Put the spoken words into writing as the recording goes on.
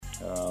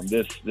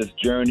This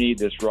journey,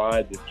 this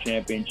ride, this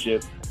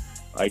championship.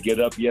 I get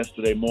up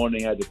yesterday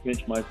morning, I had to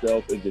pinch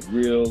myself. Is it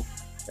real?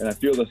 And I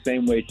feel the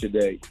same way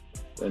today.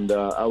 And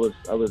I was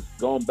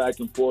going back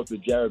and forth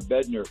with Jared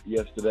Bednar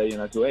yesterday,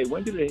 and I said, hey,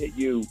 when did it hit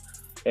you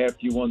after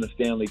you won the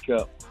Stanley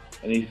Cup?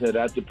 And he said,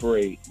 at the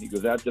parade. He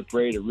goes, at the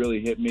parade, it really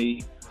hit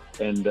me.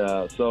 And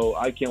so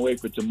I can't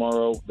wait for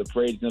tomorrow. The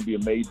parade's going to be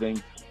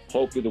amazing.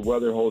 Hopefully the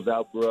weather holds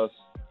out for us.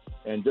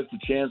 And just a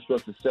chance for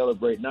us to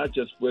celebrate, not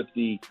just with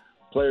the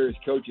players,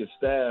 coaches,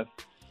 staff,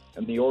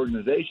 and the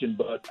organization,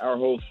 but our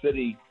whole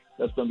city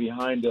that's been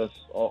behind us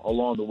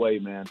along the way,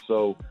 man.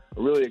 So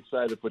I'm really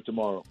excited for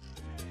tomorrow.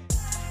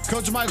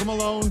 Coach Michael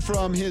Malone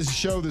from his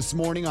show this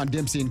morning on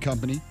Dempsey and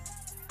Company.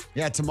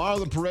 Yeah, tomorrow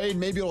the parade,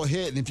 maybe it'll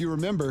hit. And if you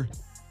remember,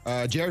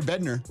 Jared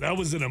Bednar. That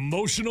was an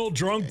emotional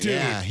drunk dude.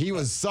 Yeah, he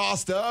was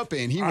sauced up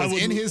and he was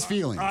in his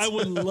feelings. I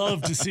would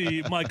love to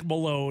see Mike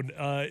Malone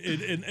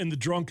in the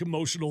drunk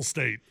emotional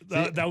state.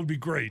 That would be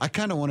great. I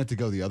kind of want it to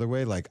go the other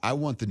way. Like, I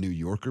want the New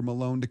Yorker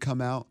Malone to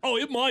come out. Oh,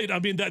 it might. I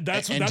mean,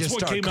 that's just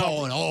what start came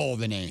calling out. all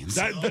the names.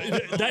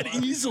 That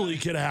easily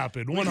could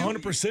happen,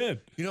 100%.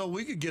 You know,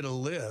 we could get a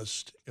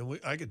list, and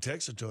I could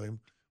text it to him.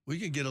 We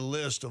could get a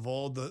list of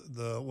all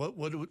the what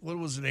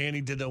was it?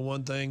 Andy did that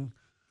one thing.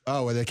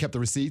 Oh, where they kept the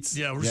receipts?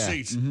 Yeah,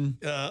 receipts. Yeah.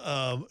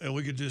 Mm-hmm. And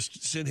we could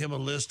just send him a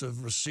list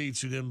of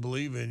receipts who didn't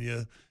believe in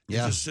you.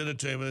 Yeah. Just send it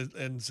to him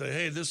and say,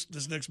 hey,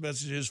 this next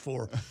message is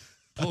for.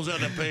 Pulls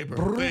out that paper.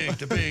 Bing,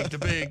 to bing, to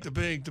bing, to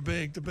bing, to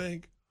bing, to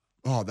bing.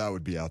 Oh, that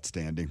would be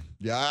outstanding.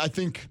 Yeah, I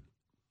think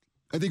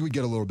we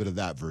get a little bit of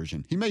that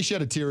version. He may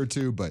shed a tear or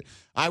two, but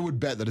I would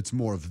bet that it's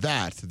more of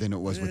that than it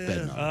was with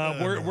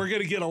Bednar. We're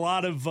going to get a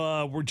lot of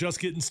we're just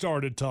getting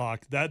started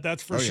talk.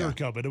 That's for sure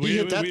coming. He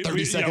hit that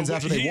 30 seconds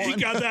after they won. He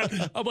got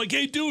that. I'm like,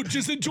 hey, dude,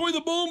 just enjoy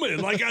the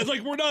moment. Like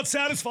we're not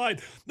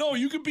satisfied. No,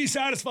 you can be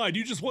satisfied.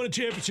 You just won a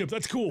championship.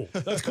 That's cool.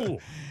 That's cool.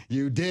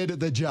 You did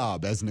the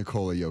job, as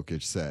Nikola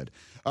Jokic said.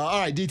 All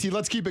right, DT,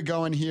 let's keep it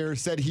going here.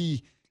 Said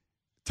he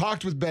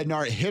talked with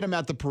Bednar, hit him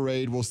at the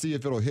parade. We'll see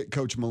if it'll hit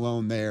Coach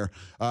Malone there.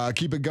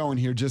 Keep it going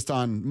here just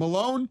on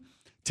Malone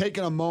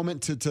taking a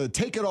moment to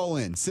take it all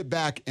in, sit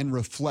back and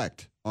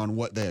reflect on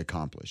what they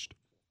accomplished.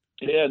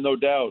 Yeah, no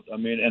doubt. I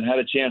mean, and had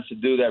a chance to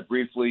do that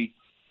briefly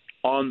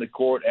on the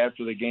court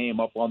after the game,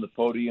 up on the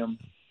podium.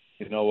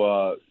 You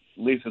know,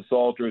 Lisa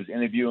Salter is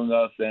interviewing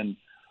us and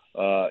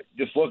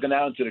just looking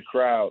out into the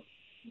crowd,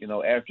 you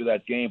know, after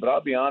that game. But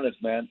I'll be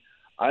honest, man,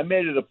 I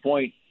made it a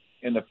point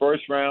in the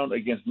first round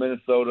against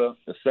Minnesota,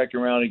 the second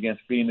round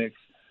against Phoenix,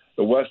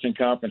 the Western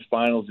Conference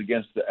Finals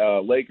against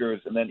the Lakers,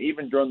 and then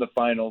even during the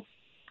finals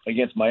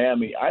against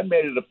Miami, I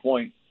made it a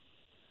point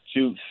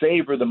to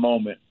savor the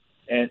moment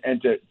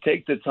and to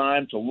take the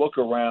time to look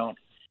around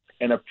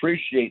and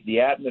appreciate the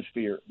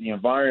atmosphere, the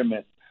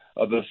environment,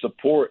 of the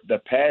support, the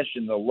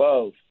passion, the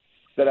love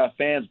that our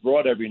fans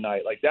brought every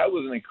night. Like, that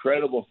was an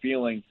incredible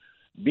feeling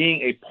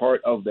being a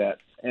part of that.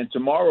 And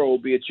tomorrow will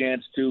be a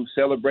chance to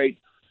celebrate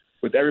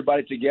with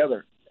everybody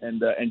together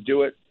and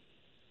do it,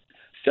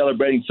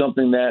 celebrating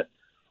something that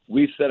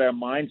we set our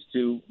minds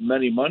to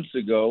many months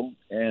ago.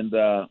 And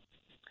it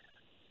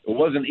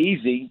wasn't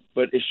easy,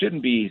 but it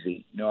shouldn't be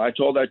easy. You know, I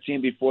told our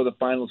team before the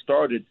final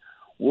started,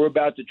 we're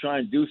about to try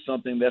and do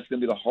something that's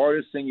going to be the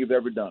hardest thing you've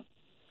ever done.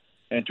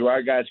 And to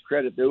our guys'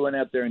 credit, they went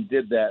out there and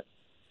did that,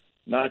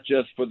 not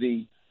just for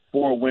the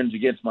 4 wins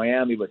against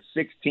Miami, but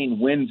 16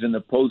 wins in the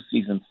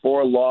postseason,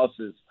 4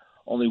 losses,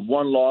 only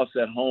 1 loss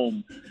at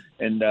home.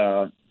 And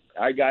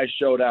our guys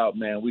showed out,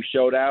 man. We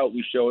showed out,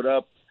 we showed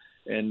up,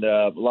 and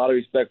a lot of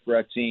respect for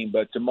our team.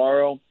 But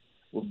tomorrow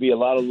will be a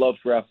lot of love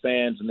for our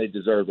fans, and they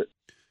deserve it.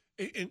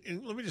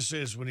 And let me just say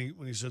this, when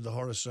he said the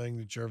hardest thing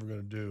that you're ever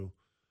going to do,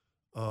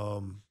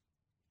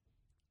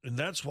 and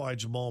that's why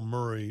Jamal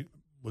Murray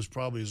was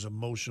probably as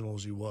emotional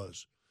as he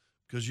was,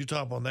 because you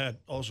top on that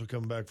also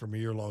coming back from a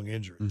year-long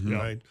injury,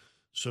 right?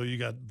 So you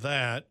got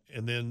that,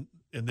 and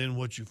then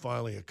what you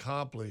finally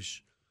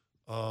accomplish.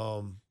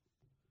 I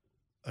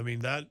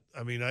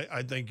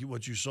think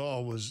what you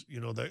saw was, you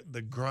know,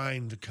 the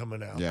grind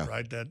coming out,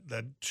 right?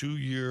 That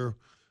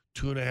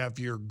 2.5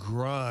 year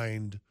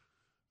grind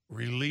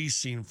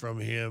releasing from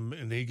him,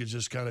 and he could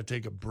just kind of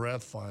take a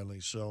breath finally.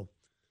 So,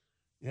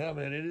 yeah,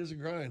 man, it is a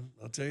grind.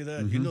 I'll tell you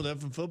that. You know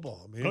that from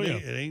football. I mean,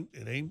 it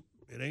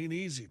ain't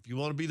easy. If you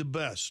want to be the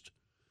best,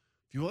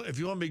 if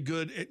you want to be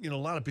good, a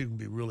lot of people can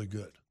be really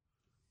good.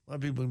 A lot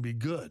of people can be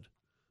good,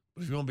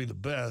 but if you want to be the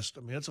best,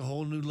 I mean, that's a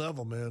whole new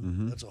level,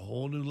 man. That's a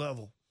whole new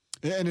level.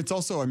 And it's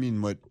also, I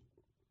mean,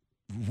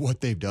 what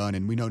they've done,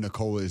 and we know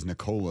Nikola is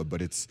Nikola,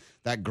 but it's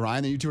that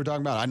grind that you two are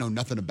talking about. I know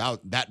nothing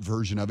about that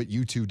version of it.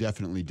 You two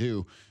definitely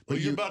do.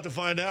 But you're about to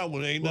find out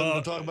when ain't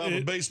nothing to talk about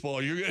with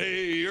baseball.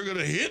 You're going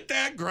to hit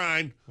that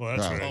grind. Well,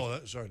 that's right. Oh,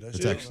 sorry.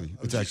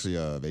 It's actually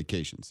a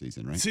vacation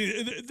season, right?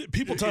 See,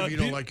 people talk. If you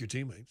don't like your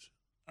teammates.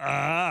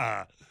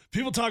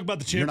 People talk about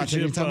the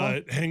championship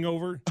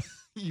hangover.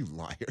 You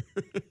liar.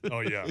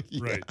 Oh yeah,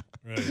 right.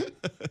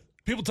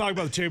 People talk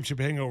about the championship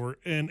hangover,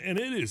 and it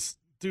is,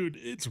 dude,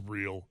 it's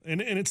real,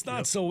 and it's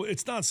not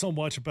so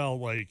much about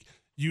like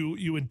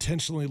you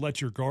intentionally let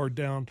your guard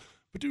down,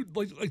 But dude,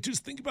 like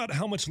just think about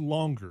how much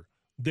longer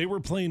they were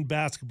playing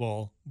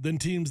basketball than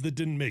teams that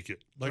didn't make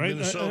it. Like right?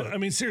 Minnesota. I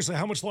mean, seriously,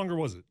 how much longer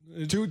was it?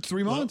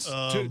 2-3 months.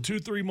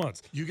 2-3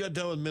 months. You got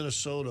done with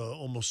Minnesota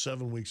almost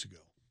 7 weeks ago.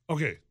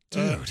 Okay,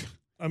 Dude.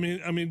 I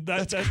mean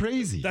That's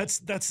crazy.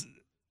 That's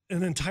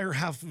an entire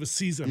half of a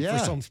season Yeah.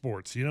 for some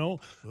sports. You know,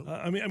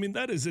 I mean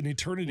that is an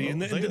eternity, Well,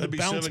 and then that'd to be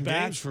bounce 7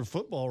 back games for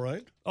football,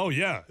 right? Oh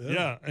yeah.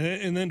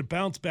 And then to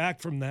bounce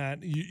back from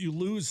that, you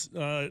lose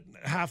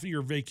half of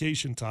your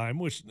vacation time,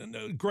 which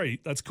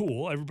great, that's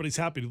cool. Everybody's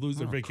happy to lose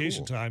their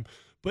vacation time,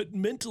 but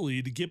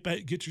mentally to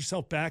get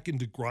yourself back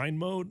into grind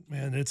mode,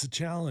 man, it's a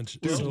challenge.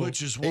 Dude,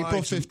 Which is why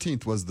April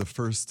 15th was the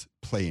first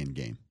play-in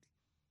game.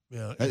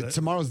 Yeah,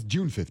 Tomorrow's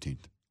June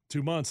 15th.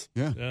 2 months.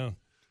 Yeah.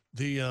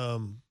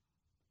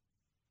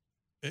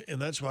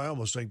 And that's why I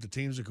almost think the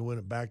teams that can win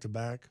it back to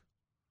back,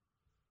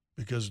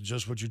 because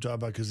just what you talk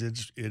about, because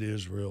it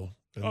is real.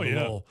 And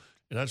and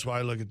that's why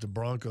I look at the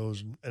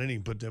Broncos. I didn't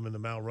even put them in the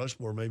Mount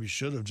Rushmore. Maybe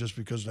should have, just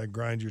because of that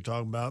grind you're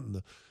talking about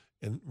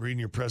and reading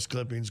your press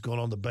clippings, going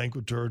on the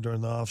banquet tour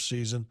during the off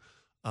season.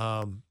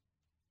 Not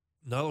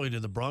only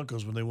did the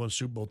Broncos, when they won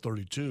Super Bowl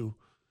 32,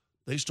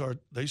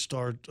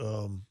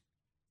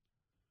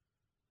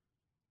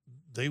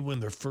 they win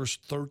their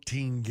first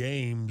 13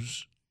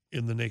 games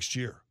in the next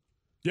year.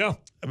 Yeah.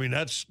 I mean,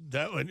 that's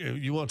that.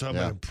 You want to talk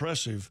about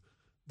impressive?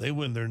 They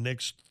win their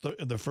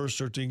their first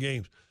 13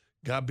 games.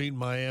 Got beaten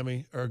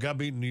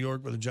New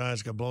York with the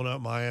Giants. Got blown out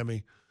in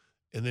Miami,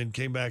 and then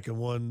came back and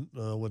won.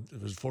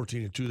 It was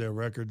 14-2 their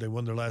record. They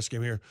won their last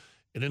game here,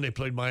 and then they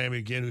played Miami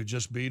again, who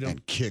just beat them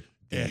And kicked.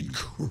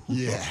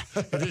 Yeah,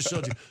 I just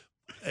showed you.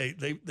 Hey,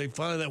 they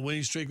finally, that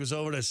winning streak was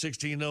over. That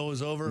 16-0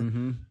 was over.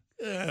 Mm-hmm.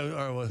 Yeah, all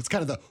right, well, It's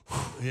kind of the.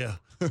 yeah.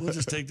 We'll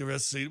just take the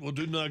rest of the season. We'll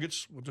do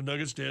Nuggets. What the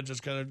Nuggets did,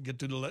 just kind of get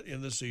to the end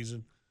of the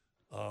season.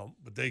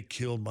 But they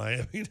killed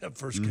Miami that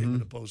first game in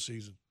the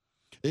postseason.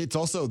 It's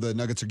also the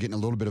Nuggets are getting a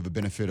little bit of a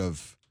benefit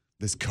of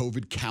this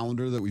COVID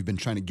calendar that we've been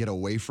trying to get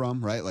away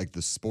from, right? Like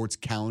the sports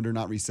calendar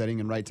not resetting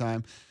in right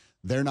time.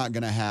 They're not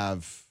going to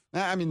have.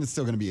 I mean, it's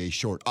still going to be a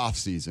short off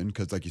season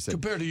because, like you said,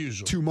 Compared to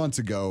usual. 2 months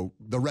ago,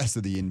 the rest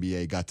of the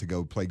NBA got to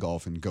go play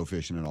golf and go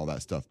fishing and all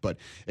that stuff. But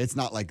it's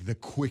not like the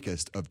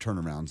quickest of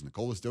turnarounds.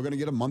 Nicole is still going to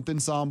get a month in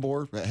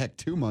Sombor, heck,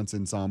 2 months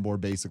in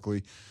Sombor,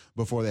 basically,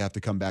 before they have to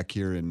come back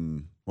here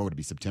in, what would it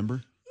be,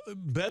 September?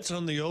 Bets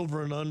on the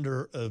over and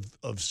under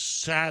of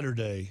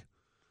Saturday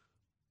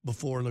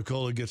before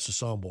Nikola gets to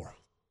Sombor.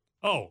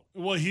 Oh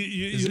well,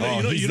 he's you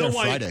know there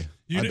why Friday,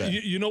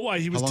 you know why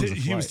he was How long's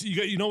the flight?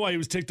 you know why he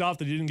was ticked off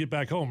that he didn't get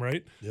back home,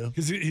 right? Yeah.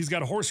 Because he's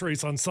got a horse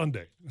race on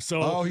Sunday.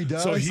 So he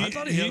does. So I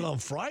thought he had it on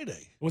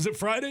Friday. Was it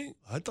Friday?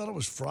 I thought it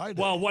was Friday.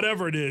 Well,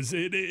 whatever it is,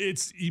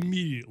 it's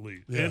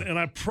immediately. Yeah. And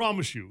I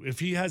promise you, if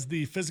he has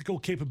the physical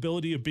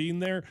capability of being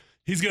there,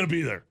 he's going to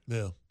be there.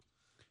 Yeah.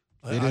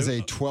 It is a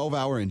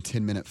 12-hour and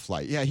 10-minute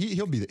flight. Yeah,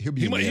 he'll be.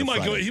 He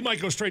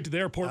might go straight to the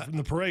airport from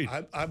the parade.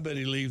 I bet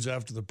he leaves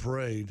after the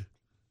parade,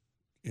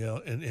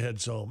 and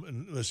heads home.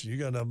 And listen, you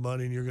got enough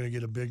money, and you're going to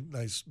get a big,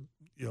 nice,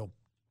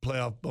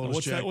 playoff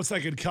bonus check. What's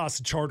that going to cost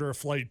to charter a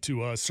flight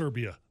to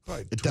Serbia?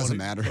 Right, It doesn't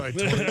matter. Right,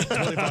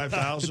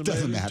 25,000. It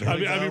doesn't matter. I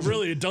mean,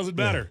 really, it doesn't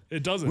matter.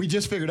 It doesn't. We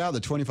just figured out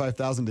that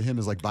 $25,000 to him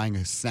is like buying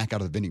a snack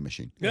out of the vending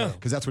machine. Yeah.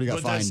 because that's what he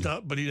got fined.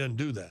 But he doesn't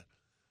do that.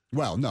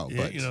 Well, no, Yeah,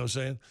 but you know what I'm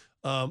saying?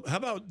 How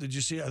about, did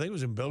you see, I think it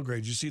was in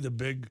Belgrade, did you see the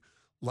big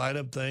light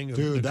up thing? Of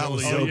Dude, that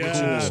was Nikola so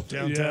Jokic cool.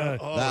 downtown? Yeah.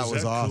 Oh, That is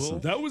was awesome. cool?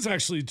 That was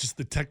actually just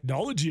the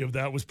technology of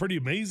that was pretty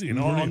amazing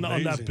Pretty on that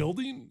amazing.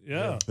 building.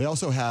 Yeah. they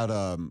also had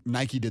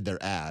Nike did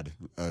their ad.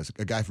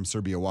 A guy from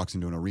Serbia walks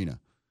into an arena,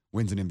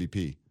 wins an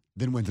MVP,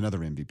 then wins another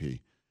MVP,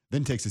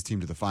 then takes his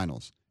team to the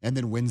finals, and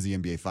then wins the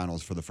NBA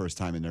Finals for the first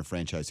time in their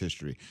franchise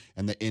history.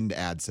 And the end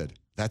ad said,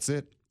 "That's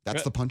it.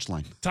 That's the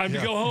punchline." Time to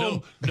go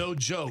home. No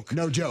joke.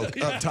 No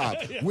joke. Up top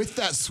with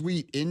that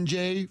sweet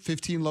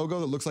NJ15 logo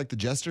that looks like the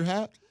Jester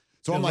hat.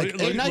 So I'm like,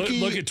 hey, Nike,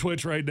 look at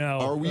Twitch right now.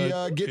 are we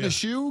getting a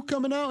shoe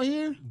coming out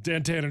here?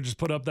 Dan Tanner just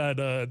put up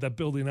that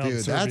building out in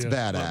Dude, Serbia.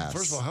 that's badass.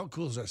 First of all, how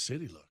cool does that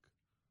city look?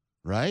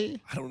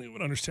 Right? I don't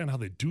even understand how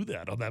they do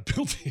that on that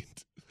building.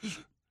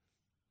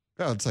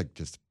 Oh, it's like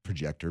just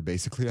projector,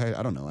 basically.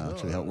 I don't know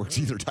actually how it works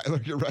either,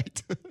 Tyler. You're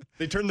right.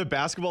 They turned the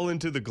basketball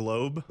into the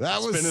globe.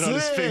 That was spinning on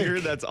his sick.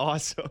 finger. That's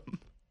awesome.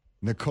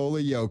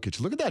 Nikola Jokic.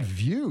 Look at that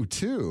view,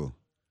 too.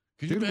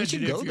 Could you Dude, we imagine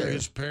should if go you're there.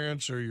 his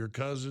parents or your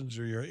cousins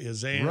or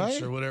his aunts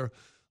Right? or whatever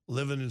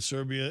living in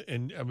Serbia?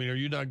 And I mean, are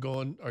you not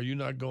going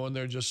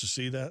there just to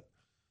see that?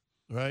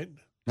 Right?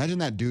 Imagine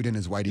that dude in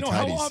his whitey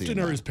How tighties. often seeing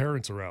are that. his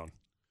parents around?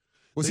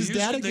 Was his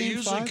dad at They Game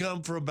usually 5?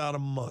 come for about a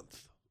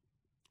month.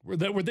 Were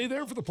they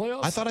there for the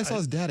playoffs? I thought I saw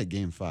his dad at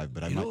Game 5,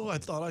 but I You might. know who I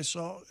thought I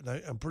saw? And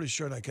I'm pretty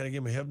sure, and I kind of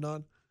gave him a head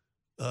nod.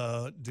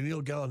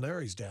 Danilo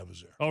Gallinari's dad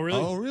was there. Oh, really?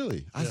 Oh,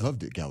 really? I Yeah.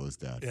 loved it, Gallo's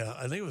dad. Yeah,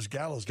 I think it was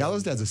Gallo's.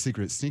 Gallo's dad's a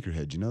secret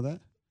sneakerhead. You know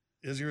that?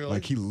 Is he really?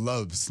 Like, he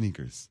loves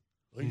sneakers.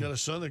 Well, you got a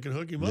son that can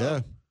hook him Yeah.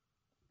 up.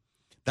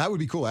 That would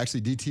be cool.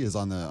 Actually, DT is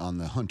on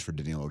the hunt for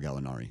Danilo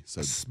Gallinari.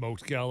 So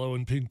Smoked Gallo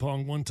in ping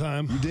pong one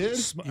time. You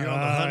did? You're on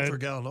the hunt for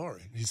Gallinari.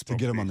 He to smoked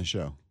get him me. on the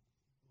show.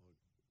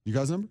 You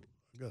guys number?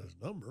 I got his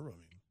number. I mean,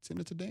 Send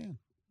it to Dan.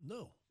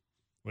 No.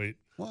 Wait.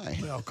 Why?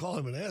 I mean, I'll call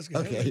him and ask him.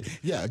 Okay.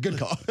 Yeah, good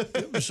call.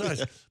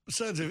 Besides,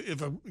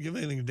 if I'm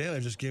giving anything to Dan, I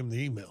just gave him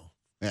the email.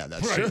 Yeah,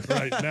 that's Right, true.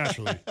 right,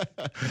 naturally.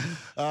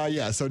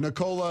 So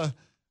Nikola,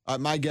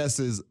 my guess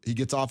is he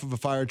gets off of a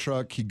fire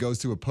truck, he goes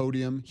to a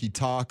podium, he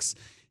talks,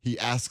 he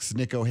asks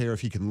Nick O'Hare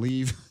if he can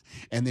leave,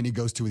 and then he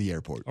goes to the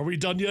airport. Are we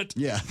done yet?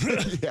 Yeah,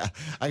 yeah.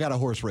 I got a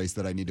horse race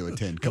that I need to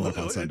attend coming up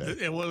on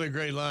Sunday. And one of the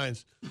great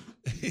lines,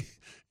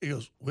 he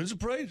goes, "When's the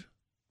parade?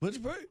 When's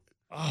the parade?"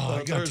 Oh, I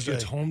got Thursday. to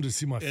get home to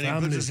see my And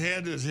family. he puts his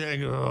hand to his head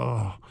and goes,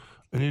 "Oh,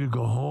 I need to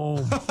go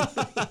home."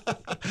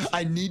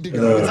 I need to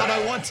go. It's not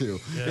I want to.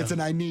 Yeah. It's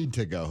an I need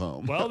to go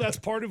home. Well, that's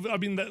part of. I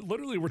mean, that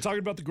literally, we're talking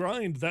about the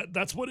grind.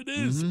 That's what it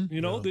is. Mm-hmm.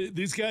 You know,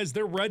 these guys,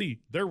 they're ready.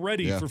 They're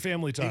ready for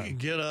family time. He can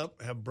get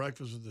up, have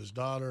breakfast with his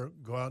daughter,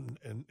 go out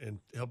and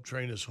help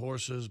train his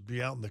horses,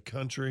 be out in the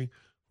country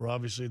where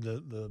obviously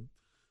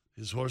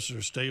his horses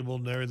are stable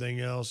and everything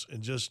else,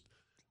 and just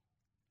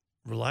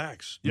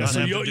relax. Yeah, not so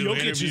have to do Jokic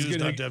interviews, is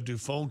gonna not to have to do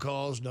phone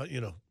calls, not.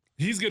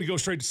 He's going to go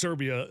straight to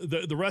Serbia.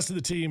 The rest of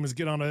the team is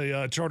get on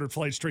a chartered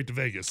flight straight to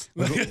Vegas.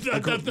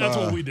 That's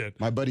what we did.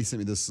 My buddy sent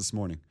me this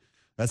morning.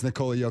 That's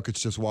Nikola Jokic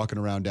just walking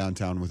around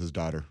downtown with his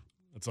daughter.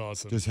 That's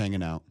awesome. Just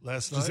hanging out.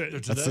 Last night or today?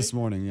 That's this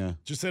morning, yeah.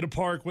 Just at a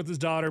park with his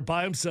daughter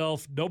by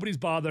himself. Nobody's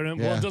bothering him.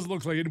 Yeah. Well, it doesn't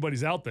look like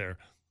anybody's out there.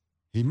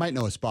 He might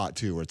know a spot,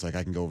 too, where it's like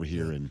I can go over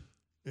here and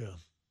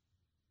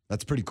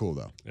that's pretty cool,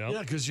 though.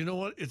 Yeah, because you know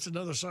what? It's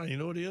another sign. You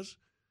know what he is?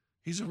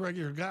 He's a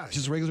regular guy.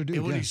 Just a regular dude,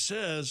 And what he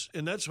says,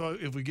 and that's why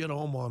if we get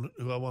home on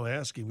who I want to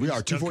ask him. We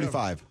are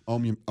 245,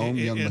 Young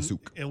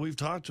Masuk. And we've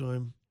talked to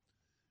him,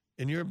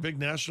 and you're a big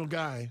national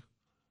guy,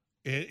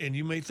 and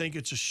you may think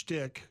it's a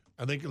shtick.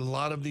 I think a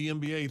lot of the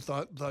NBA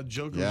thought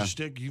Joker was a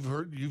shtick.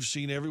 You've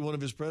seen every one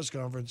of his press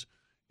conference.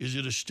 Is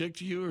it a shtick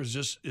to you, or is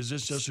this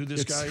just who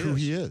this guy is? It's who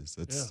he is.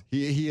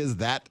 He is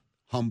that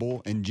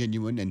humble and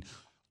genuine. And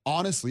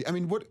honestly, I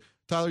mean,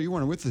 Tyler, you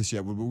weren't with us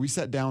yet, but we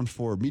sat down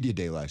for Media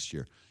Day last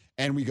year.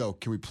 And we go,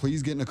 can we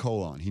please get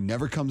Nikola on? He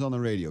never comes on the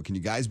radio. Can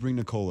you guys bring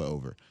Nikola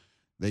over?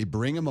 They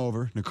bring him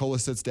over. Nikola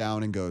sits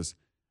down and goes,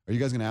 are you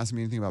guys going to ask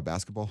me anything about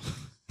basketball?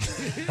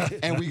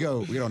 And we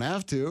go, we don't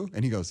have to.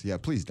 And he goes, yeah,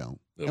 please don't.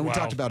 And we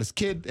talked about his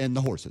kid and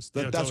the horses.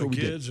 That's what we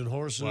did. Kids and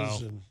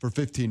horses. And for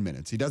 15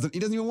 minutes. He doesn't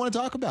even want to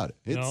talk about it.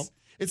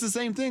 It's the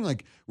same thing.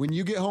 Like when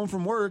you get home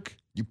from work,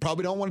 you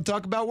probably don't want to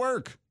talk about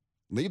work.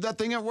 Leave that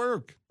thing at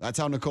work. That's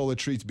how Nikola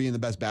treats being the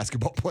best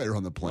basketball player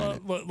on the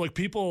planet. Like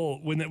people,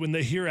 when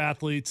they hear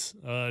athletes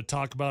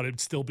talk about it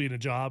still being a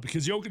job,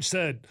 because Jokic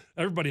said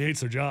everybody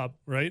hates their job,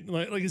 right?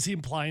 Like is he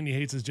implying he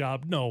hates his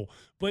job? No.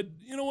 But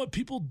you know what?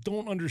 People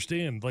don't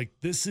understand. Like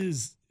this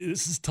is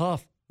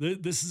tough.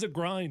 This is a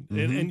grind.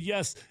 Mm-hmm. And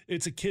yes,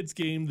 it's a kid's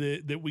game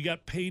that we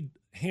got paid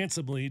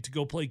handsomely to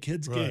go play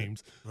kids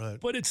games,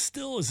 but it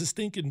still is a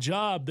stinking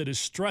job that is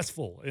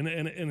stressful and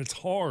it's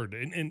hard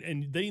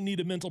and they need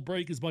a mental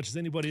break as much as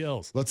anybody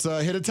else. Let's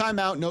hit a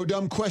timeout. No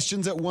dumb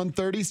questions at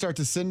 1:30. Start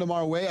to send them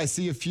our way. I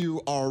see a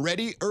few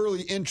already.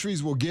 Early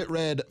entries will get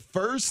read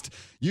first.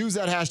 Use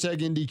that hashtag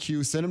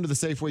NDQ. Send them to the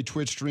Safeway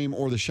Twitch stream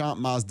or the Champ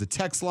Mazda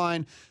text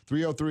line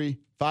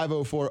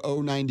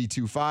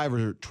 303-504-0925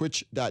 or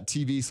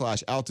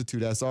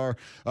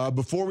twitch.tv/altitudesr.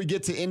 Before we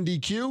get to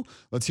NDQ,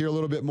 let's hear a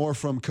little bit more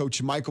from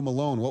Coach Michael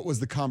Malone. What was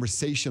the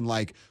conversation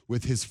like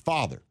with his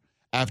father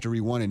after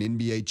he won an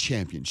NBA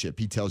championship?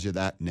 He tells you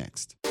that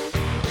next.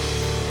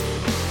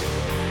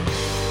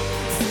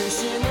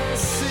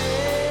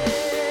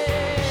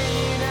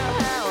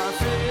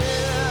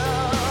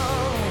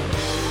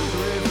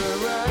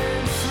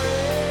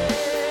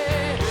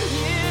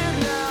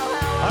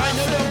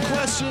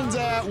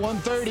 At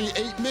 1:30,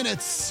 8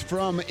 minutes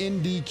from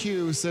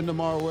NDQ. Send them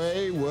our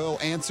way. We'll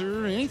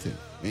answer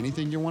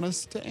anything you want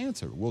us to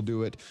answer. We'll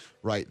do it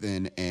right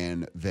then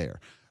and there.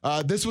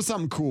 This was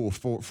something cool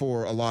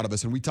for a lot of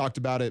us, and we talked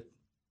about it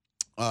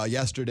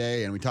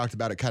yesterday, and we talked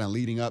about it kind of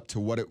leading up to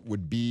what it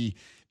would be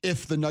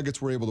if the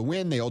Nuggets were able to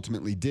win. They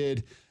ultimately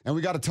did, and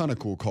we got a ton of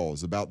cool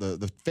calls about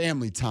the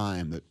family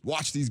time, that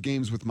watch these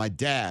games with my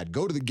dad,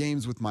 go to the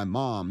games with my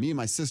mom, me and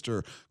my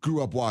sister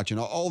grew up watching,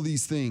 all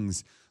these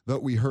things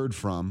that we heard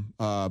from.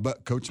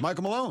 But Coach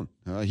Michael Malone,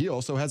 he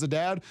also has a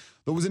dad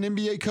that was an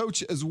NBA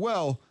coach as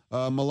well.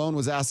 Malone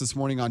was asked this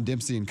morning on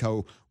Dempsey &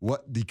 Co.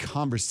 what the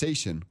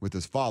conversation with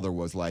his father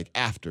was like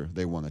after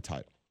they won the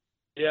title.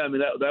 Yeah, I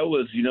mean, that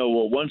was,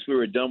 once we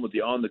were done with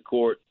the on the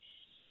court,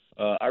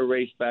 I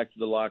raced back to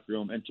the locker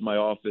room, into my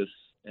office,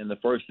 and the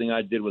first thing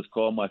I did was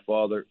call my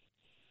father.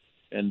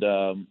 And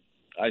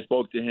I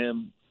spoke to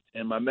him,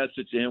 and my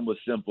message to him was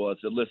simple. I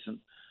said,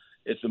 listen,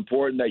 it's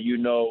important that you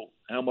know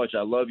how much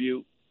I love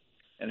you,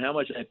 and how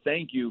much I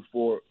thank you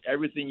for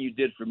everything you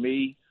did for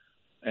me,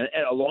 and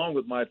along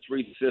with my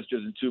 3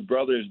 sisters and 2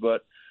 brothers.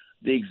 But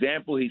the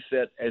example he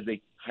set as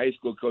a high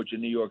school coach in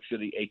New York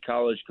City, a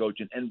college coach,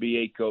 an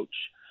NBA coach,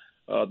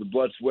 the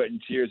blood, sweat,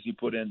 and tears he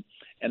put in,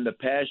 and the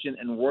passion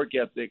and work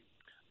ethic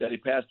that he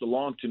passed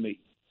along to me.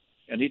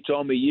 And he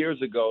told me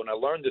years ago, and I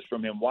learned this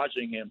from him,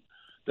 watching him,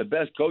 the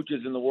best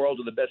coaches in the world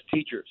are the best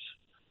teachers.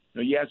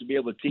 you have to be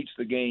able to teach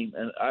the game.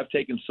 And I've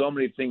taken so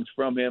many things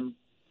from him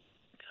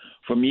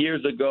from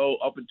years ago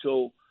up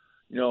until,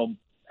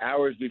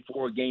 hours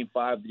before Game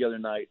 5 the other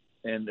night.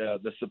 And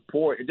the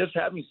support, and just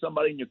having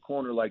somebody in your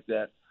corner like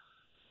that,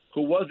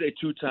 who was a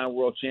two-time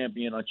world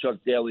champion on Chuck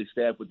Daly's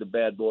staff with the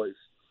Bad Boys,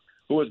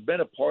 who has been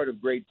a part of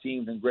great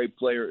teams and great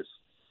players,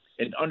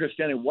 and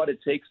understanding what it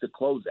takes to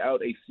close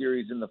out a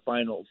series in the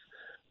finals.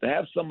 To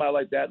have somebody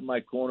like that in my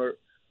corner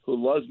who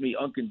loves me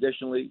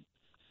unconditionally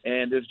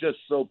and is just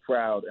so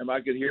proud, and I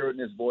could hear it in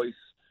his voice,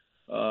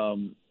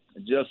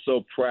 just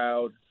so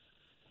proud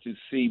to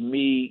see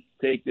me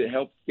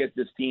help get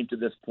this team to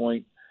this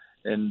point.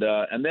 And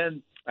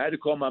then I had to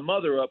call my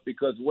mother up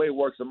because the way it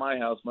works in my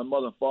house, my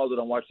mother and father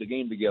don't watch the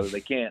game together.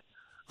 They can't.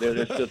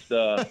 They've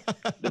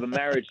been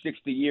married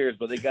 60 years,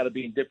 but they got to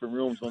be in different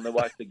rooms when they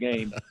watch the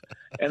game.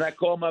 And I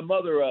called my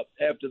mother up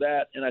after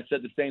that, and I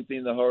said the same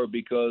thing to her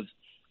because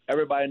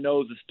everybody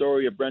knows the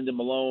story of Brendan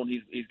Malone.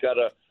 He's got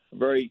a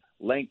very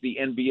lengthy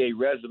NBA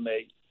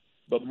resume,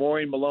 but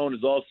Maureen Malone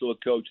is also a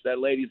coach. That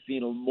lady's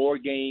seen more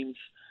games,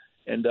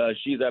 and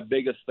she's our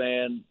biggest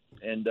fan,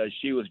 and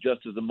she was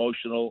just as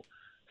emotional.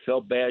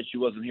 Felt bad she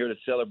wasn't here to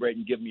celebrate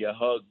and give me a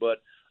hug,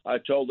 but I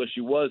told her she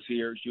was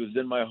here. She was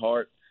in my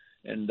heart.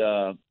 And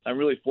I'm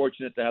really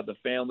fortunate to have the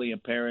family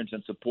and parents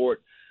and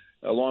support,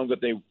 along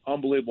with an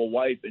unbelievable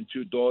wife and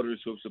 2 daughters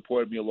who have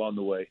supported me along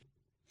the way.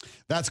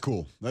 That's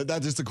cool.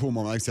 That's just a cool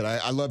moment. Like I said,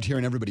 I loved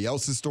hearing everybody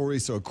else's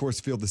stories. So, of course,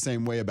 feel the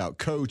same way about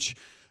Coach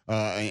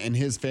and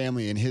his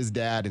family and his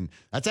dad. And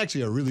that's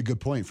actually a really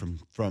good point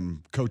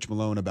from Coach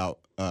Malone about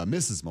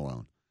Mrs.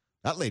 Malone.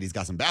 That lady's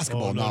got some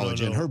basketball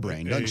knowledge in her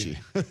brain, doesn't she?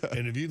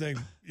 And if you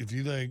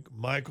think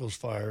Michael's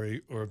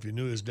fiery, or if you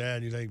knew his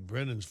dad, you think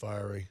Brendan's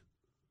fiery.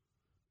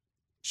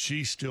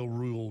 She still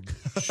ruled.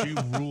 She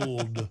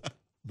ruled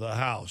the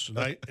house.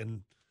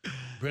 And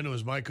Brendan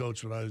was my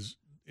coach when I was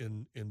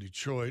in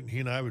Detroit. And he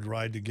and I would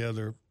ride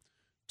together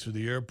to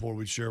the airport.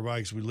 We'd share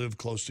bikes. We lived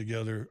close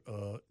together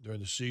during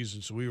the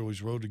season, so we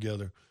always rode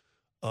together.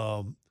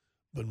 But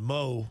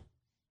Mo,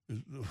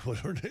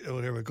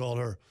 whatever we called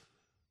her,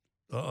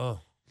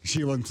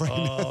 she wasn't playing.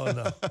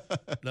 Oh,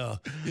 no.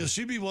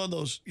 She'd be one of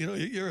those,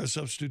 you're a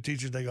substitute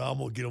teacher, they go, I'm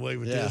going to get away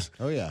with this.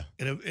 Oh, yeah.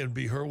 And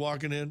be her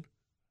walking in.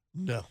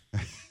 No,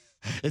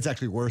 it's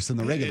actually worse than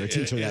the regular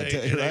teacher that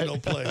day. It ain't no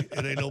play.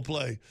 It ain't no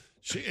play.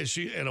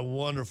 She and a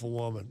wonderful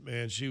woman,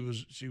 man. She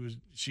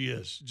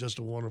is just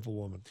a wonderful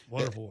woman.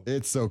 Wonderful woman.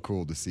 It's so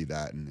cool to see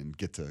that and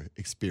get to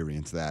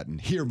experience that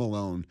and hear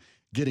Malone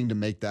getting to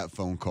make that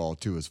phone call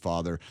to his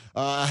father.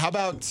 How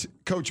about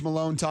Coach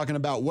Malone talking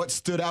about what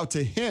stood out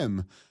to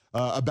him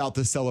about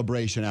the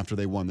celebration after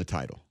they won the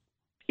title?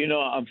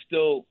 I'm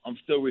still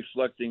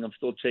reflecting. I'm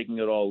still taking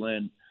it all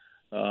in.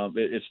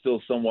 It's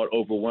still somewhat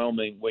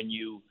overwhelming when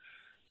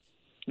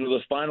the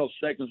final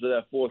seconds of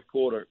that fourth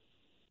quarter,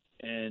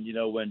 and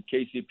when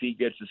KCP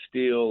gets a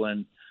steal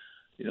and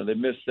they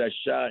miss that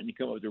shot and you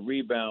come up with a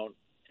rebound,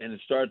 and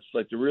it starts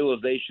like the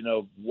realization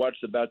of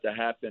what's about to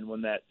happen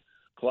when that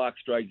clock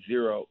strikes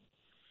 0.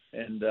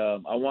 And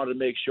I wanted to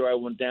make sure I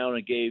went down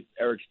and gave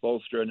Eric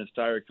Spoelstra and his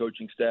entire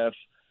coaching staff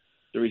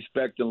the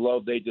respect and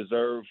love they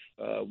deserve.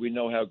 We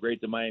know how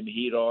great the Miami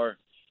Heat are.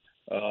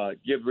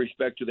 Give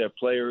respect to their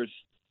players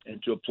and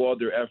to applaud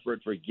their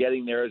effort for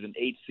getting there as an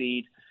 8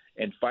 seed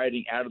and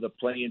fighting out of the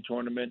play-in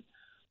tournament.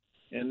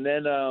 And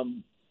then,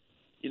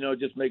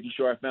 just making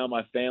sure I found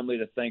my family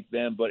to thank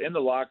them. But in the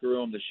locker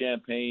room, the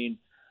champagne,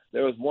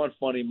 there was one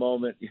funny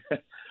moment.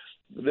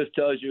 This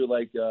tells you,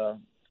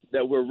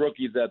 that we're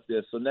rookies at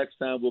this, so next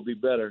time we'll be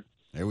better.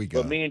 There we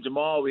go. But me and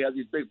Jamal, we have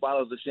these big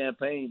bottles of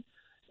champagne,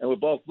 and we're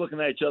both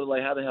looking at each other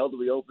like, how the hell do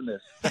we open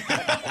this?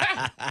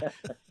 How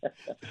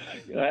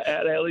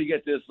the hell do you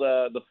get this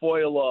the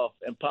foil off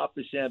and pop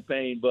the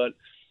champagne? But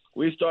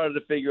we started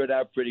to figure it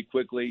out pretty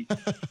quickly.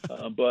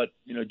 But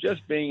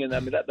just being in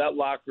that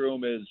locker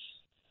room is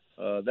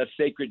that's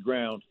sacred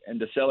ground, and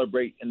to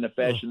celebrate in the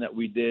fashion that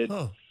we did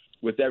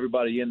with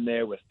everybody in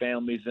there, with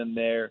families in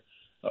there,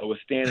 with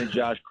Stan and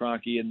Josh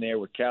Kroenke in there,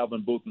 with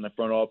Calvin Booth in the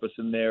front office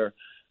in there.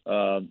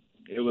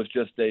 It was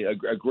just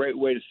a great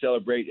way to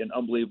celebrate an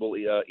unbelievable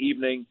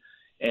evening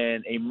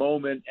and a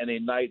moment and a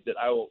night that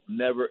I will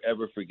never,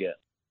 ever forget.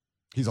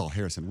 He's all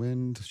Harrison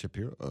Wind,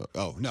 Shapiro.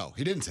 No,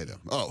 he didn't say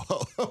them.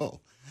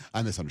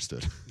 I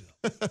misunderstood.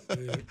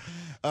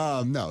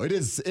 No, it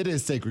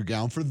is sacred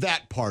ground for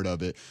that part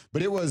of it.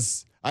 But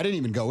I didn't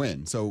even go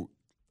in. So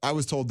I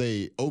was told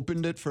they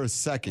opened it for a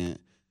second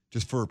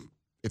just for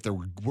if there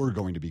were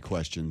going to be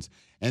questions.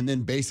 And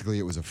then basically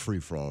it was a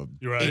free-for-all.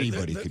 Right.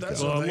 Anybody could go.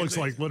 Well, it looks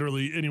like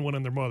literally anyone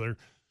and their mother.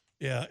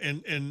 Yeah,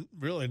 and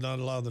really not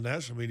a lot of the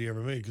national media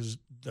ever made because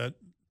that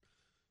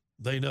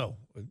they know.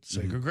 It's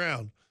sacred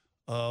ground.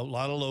 A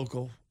lot of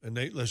local, and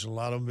a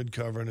lot of them been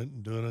covering it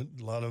and doing it.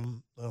 A lot of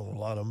them,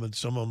 but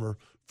some of them are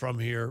from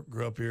here,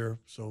 grew up here.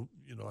 So,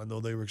 I know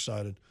they were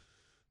excited.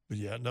 But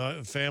yeah,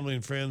 no, family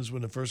and friends,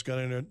 when they first got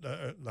in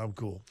there, I'm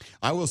cool.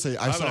 I will say,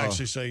 I would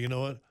actually say, you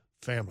know what?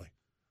 Family.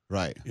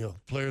 Right.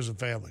 Players and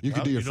family. You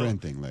could do your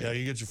friend thing later. Yeah,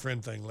 you get your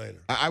friend thing later.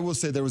 I will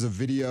say there was a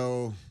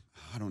video,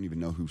 I don't even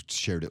know who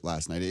shared it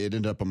last night. It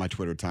ended up on my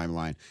Twitter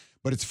timeline,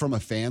 but it's from a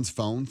fan's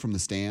phone from the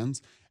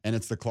stands, and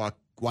it's the clock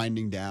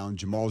winding down.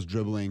 Jamal's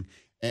dribbling,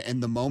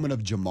 and the moment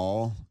of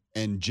Jamal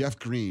and Jeff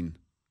Green,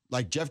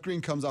 like Jeff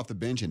Green comes off the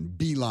bench and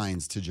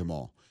beelines to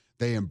Jamal.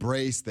 They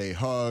embrace, they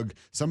hug.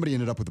 Somebody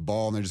ended up with the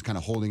ball, and they're just kind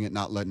of holding it,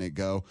 not letting it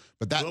go.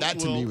 But that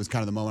to me was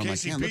kind of the moment.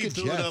 KCP I'm like, man, look at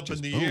threw Jeff. it up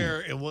in the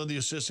air, and one of the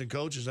assistant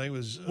coaches, I think it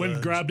was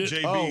When grabbed it?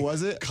 JB, Oh,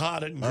 was it?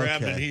 caught it and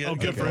grabbed it. He had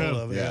good for him.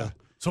 of it. Yeah.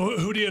 So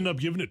who do you end up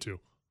giving it to?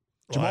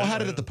 Jamal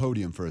had it at the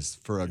podium for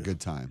a good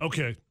time.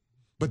 Okay.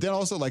 But then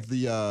also like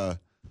I'll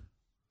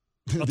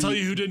tell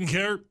you who didn't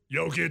care.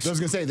 Jokic. I was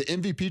gonna say the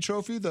MVP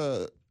trophy.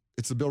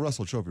 It's the Bill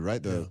Russell trophy,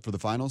 right? For the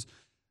finals.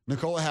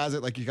 Nikola has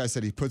it, like you guys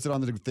said. He puts it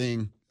on the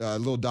thing.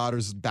 Little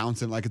daughter's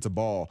bouncing like it's a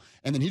ball,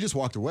 and then he just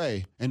walked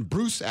away. And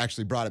Bruce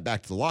actually brought it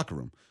back to the locker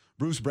room.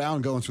 Bruce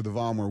Brown going through the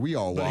VOM where we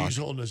all But walk. he's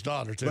holding his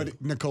daughter, too. But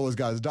Nicola's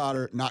got his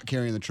daughter not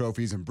carrying the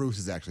trophies, and Bruce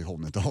is actually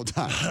holding it the whole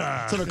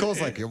time. So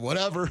Nicola's like,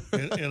 whatever.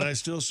 and I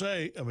still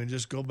say, I mean,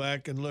 just go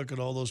back and look at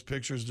all those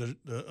pictures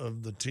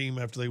of the team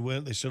after they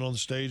went. They sit on the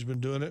stage, been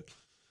doing it.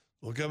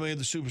 Look how many of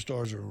the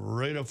superstars are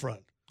right up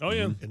front. Oh,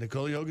 yeah. And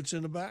Nikola Jokic's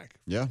in the back.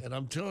 Yeah. And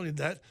I'm telling you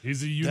that.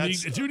 He's a unique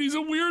dude. He's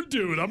a weird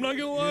dude. I'm not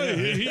gonna lie.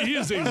 Yeah. He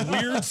is a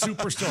weird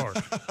superstar.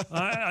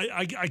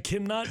 I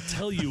cannot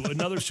tell you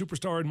another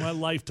superstar in my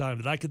lifetime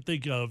that I could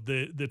think of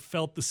that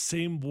felt the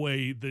same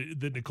way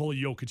that Nikola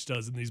Jokic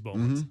does in these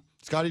moments.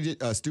 Scotty,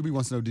 Stubby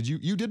wants to know: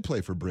 you did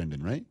play for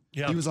Brendan, right?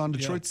 Yeah. He was on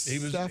Detroit's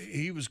staff.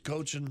 He was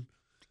coaching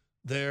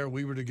there.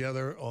 We were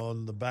together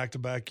on the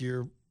back-to-back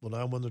year when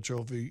I won the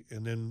trophy,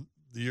 and then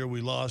the year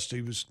we lost,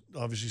 he was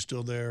obviously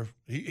still there.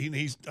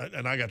 He's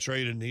and I got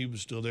traded, and he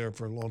was still there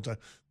for a long time.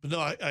 But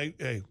no,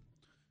 hey,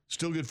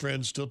 still good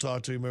friends. Still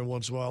talk to him every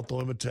once in a while.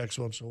 Throw him a text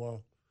once in a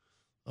while.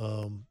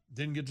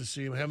 Didn't get to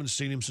see him. Haven't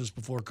seen him since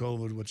before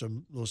COVID, which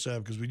I'm a little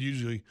sad because we'd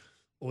usually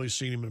always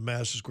seen him in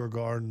Madison Square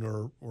Garden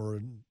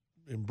or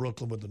in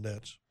Brooklyn with the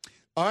Nets.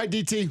 All right,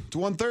 DT, it's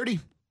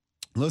 1:30.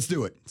 Let's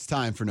do it. It's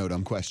time for No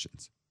Dumb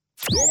Questions.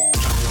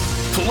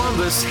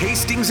 Columbus,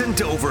 Hastings, and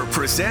Dover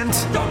present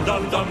Dum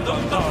dum dum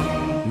dum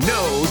dum.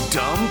 No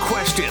Dumb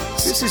Questions.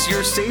 This is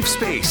your safe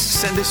space.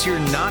 Send us your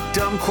not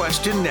dumb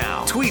question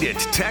now. Tweet it,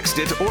 text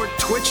it, or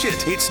Twitch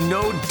it. It's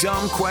No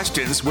Dumb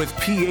Questions with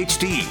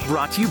PhD.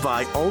 Brought to you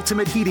by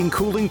Ultimate Heating,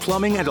 Cooling,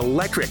 Plumbing, and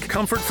Electric.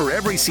 Comfort for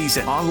every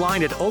season.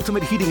 Online at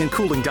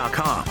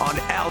ultimateheatingandcooling.com. On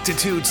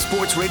Altitude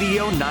Sports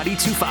Radio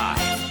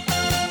 92.5.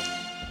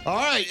 All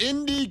right,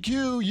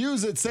 NDQ,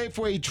 use it.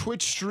 Safeway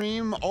Twitch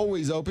stream,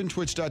 always open.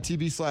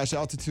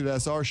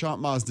 Twitch.tv/AltitudeSR. Shant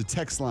Mazda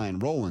text line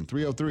rolling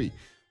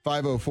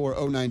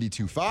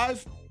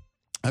 303-504-0925.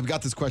 I've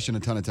got this question a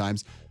ton of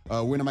times.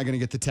 When am I going to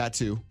get the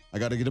tattoo? I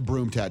got to get a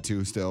broom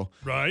tattoo still.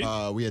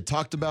 Right. We had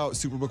talked about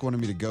Superbook wanted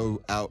me to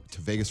go out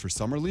to Vegas for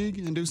Summer League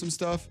and do some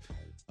stuff.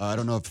 I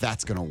don't know if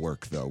that's going to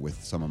work, though,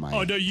 with some of my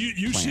Oh, no,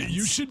 you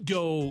plans. should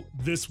go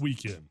this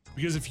weekend.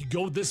 Because if you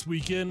go this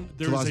weekend,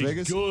 Las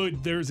Vegas?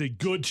 there's a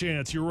good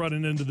chance you're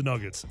running into the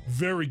Nuggets.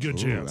 Very good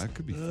Ooh, chance. that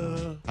could be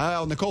fun.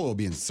 Nicole will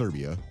be in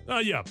Serbia.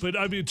 Yeah, but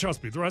I mean,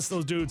 trust me, the rest of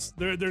those dudes,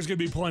 there's going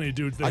to be plenty of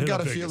dudes that I've hit got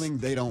up a Vegas. feeling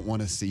they don't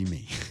want to see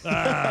me.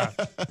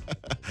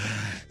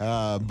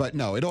 But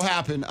no, it'll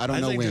happen. I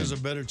don't know I think when. there's a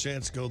better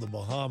chance to go to the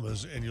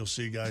Bahamas and you'll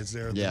see guys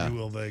there than you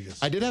will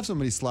Vegas. I did have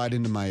somebody slide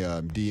into my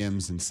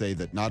DMs and say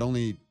that not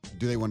only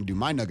do they want to do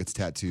my Nuggets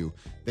tattoo,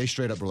 they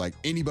straight up were like,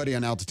 anybody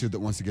on Altitude that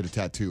wants to get a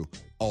tattoo,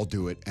 I'll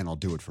do it, and I'll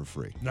do it for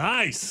free.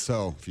 Nice.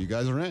 So if you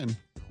guys are in,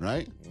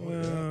 right?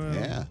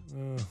 Yeah.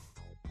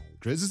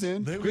 Grizz is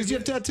in. Grizz, you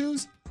have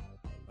tattoos?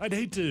 I'd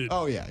hate to.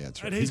 Oh, yeah,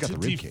 that's right. I'd He's hate got to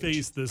the rib cage.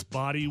 deface this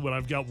body when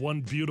I've got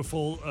one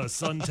beautiful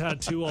sun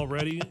tattoo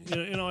already.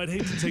 You know, I'd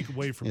hate to take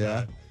away from Yeah.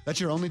 that. That's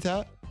your only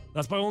tat?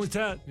 That's my only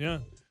tat. Yeah,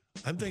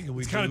 I'm thinking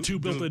it's kind of two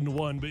built into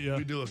one, but yeah.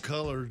 We do a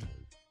colored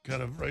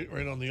kind of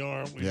right on the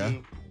arm. We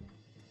do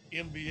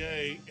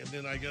NBA, and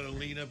then I got to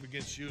lean up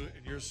against you,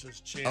 and yours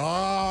says champ.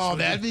 Oh, So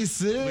that'd be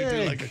sick. We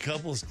do like a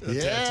couple's tattoo.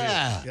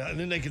 Yeah, and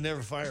then they can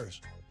never fire us.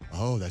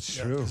 Oh, that's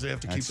Yeah, true. 'cause they have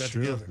to keep That's that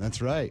true. together. That's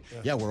right.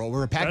 Yeah,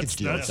 we're a package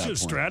deal That's at that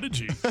just point.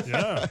 strategy.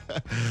 Yeah.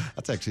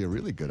 That's actually a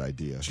really good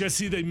idea. Did you guys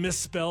see they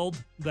misspelled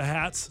the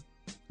hats?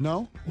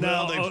 No?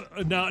 Now,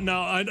 Dan,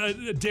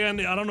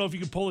 I don't know if you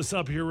can pull this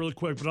up here really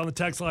quick, but on the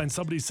text line,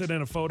 somebody sent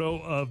in a photo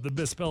of the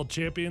misspelled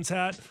Champions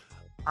hat.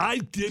 I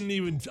couldn't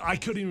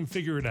even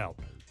figure it out.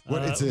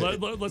 What, it's a-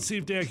 Let's see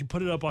if Dan can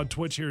put it up on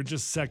Twitch here in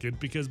just a second,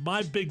 because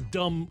my big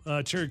dumb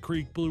Cherry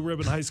Creek Blue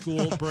Ribbon High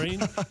School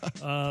brain,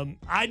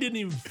 I didn't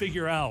even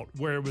figure out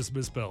where it was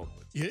misspelled.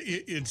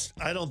 It's.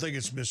 I don't think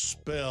it's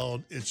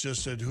misspelled. It's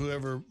just that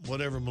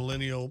whatever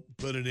millennial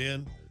put it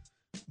in,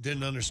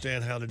 didn't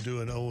understand how to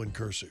do an O in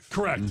cursive.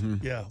 Correct.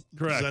 Yeah,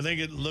 Correct. 'Cause I think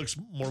it looks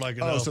more like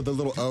an Oh, O. so the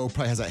little O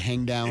probably has that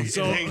hang down.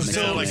 So- hangs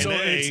down like an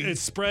A.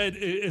 it's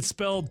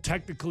spelled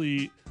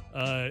technically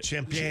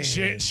Champion.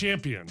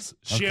 champions.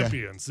 Okay.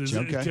 Champions.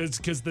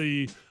 Because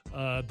the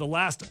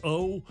last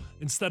O,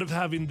 instead of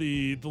having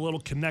the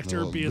little connector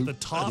Little be at the loop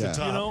top, at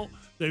the you know,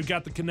 they've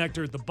got the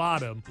connector at the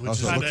bottom, which Oh, is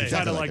so it kind looks of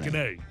exactly like an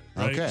A.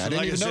 Right? Okay, I didn't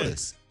like even I said,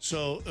 notice.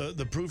 So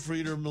the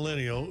proofreader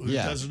millennial who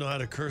doesn't know how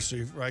to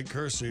write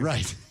cursive.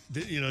 Right.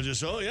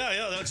 Just,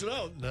 that's it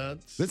out.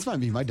 This might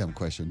be my dumb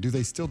question. Do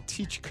they still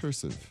teach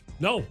cursive?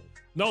 No,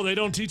 they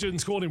don't teach it in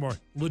school anymore.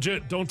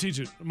 Legit, don't teach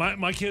it.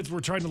 My kids were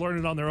trying to learn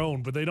it on their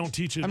own, but they don't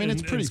teach it. I mean, in,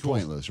 it's pretty in school.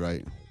 pointless,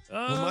 right?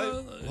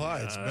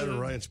 Why? It's better,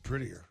 right? It's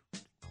prettier.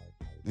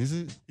 Is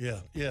it? Yeah.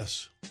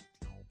 Yes.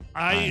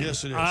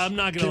 Yes, it is. I'm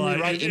not going to lie.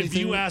 Write if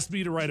you asked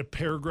me to write a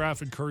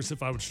paragraph in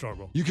cursive, I would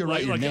struggle. You can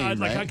write your name,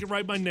 right? I could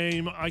write my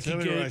name. I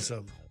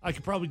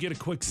could probably get a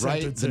quick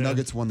sentence. Right, the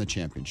Nuggets won the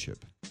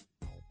championship.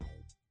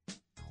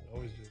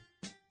 Always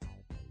do.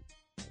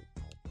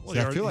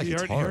 Well, I feel like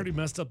it's hard. He already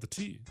messed up the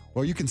T.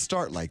 Well, you can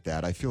start like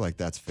that. I feel like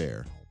that's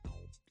fair.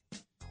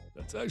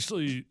 That's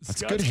actually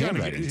Scott's good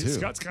handwriting too.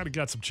 Scott's kind of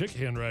got some chick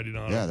handwriting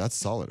on it. Yeah, that's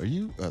solid. Are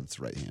you? That's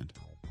right hand.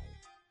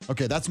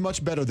 Okay, that's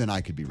much better than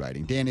I could be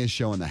writing. Dan is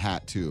showing the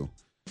hat too.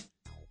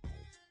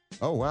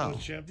 Oh wow!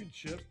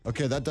 Championship.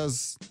 Okay, that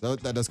does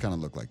kind of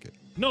look like it.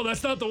 No,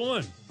 that's not the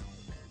one.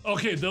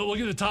 Okay, look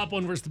at the top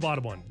one versus the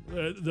bottom one.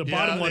 The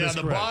bottom one is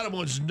correct. The bottom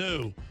one's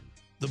new.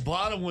 The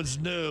bottom one's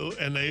new,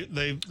 and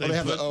they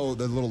have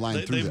the little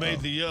line through. They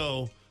made the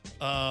O.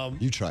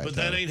 You try it, but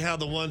that ain't how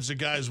the ones the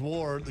guys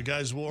wore. The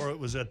guys wore it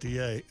was at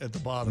the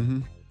bottom.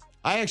 Mm-hmm.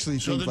 I actually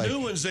think the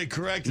new ones they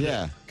corrected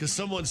it because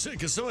somebody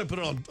put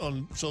it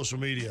on social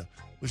media,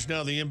 which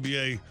now the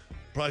NBA,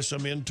 probably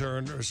some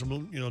intern or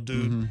some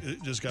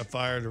dude just got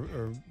fired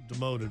or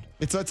demoted.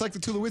 It's like the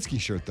Tulowitzki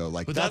shirt though.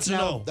 Like, but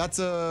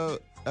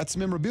that's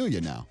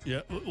memorabilia now.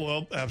 Yeah,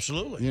 well,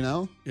 absolutely.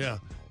 Yeah,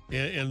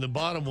 and the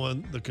bottom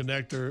one, the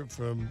connector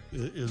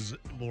is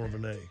more of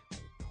an A.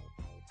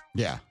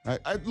 Yeah,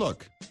 I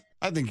look.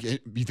 I think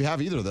if you have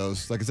either of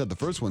those, like I said, the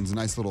first one's a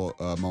nice little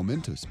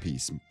momentous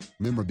piece,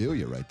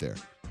 memorabilia right there.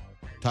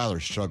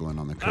 Tyler's struggling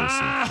on the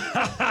cursive.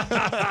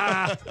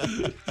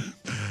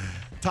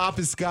 Top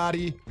is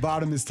Scotty,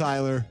 bottom is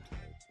Tyler.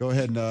 Go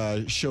ahead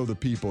and show the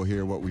people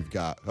here what we've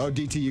got. Oh,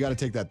 DT, you got to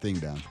take that thing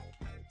down.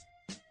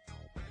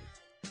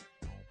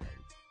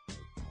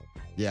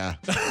 Yeah.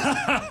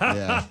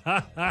 Yeah.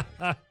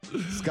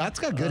 Scott's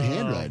got good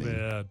handwriting.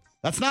 Man.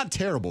 That's not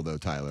terrible, though,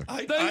 Tyler.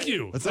 Thank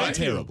you. That's not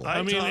terrible.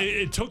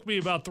 It took me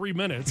about 3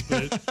 minutes,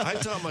 but I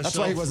taught myself. That's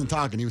why he wasn't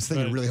talking. He was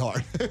thinking really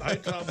hard. I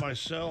taught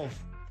myself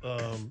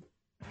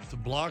to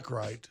block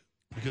write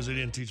because they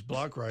didn't teach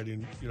block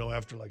writing,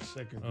 after like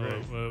second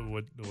grade.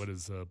 What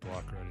is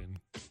block writing?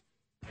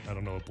 I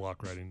don't know what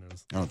block writing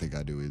is. I don't think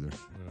I do either.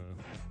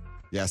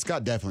 Yeah,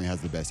 Scott definitely has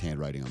the best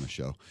handwriting on the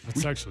show.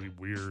 That's actually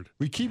weird.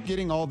 We keep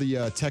getting all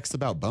the texts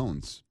about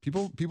Bones.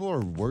 People are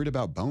worried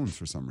about Bones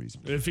for some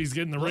reason. If he's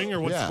getting the ring, or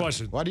what's the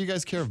question? Why do you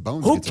guys care if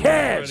Bones Who gets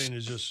cares? Handwriting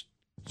is just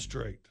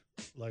straight,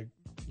 like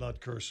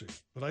not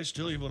cursive. But I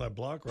still, even when I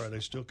block write, I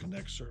still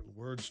connect certain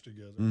words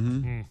together.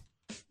 Mm-hmm.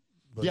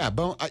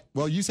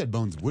 You said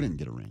Bones wouldn't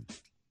get a ring.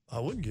 I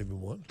wouldn't give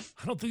him one.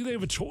 I don't think they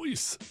have a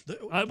choice.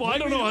 I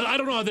don't know. I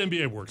don't know how the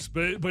NBA works,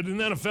 but in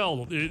the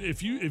NFL,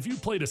 if you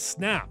played a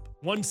snap,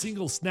 one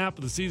single snap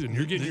of the season,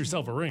 you're getting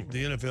yourself a ring.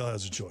 The NFL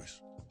has a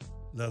choice.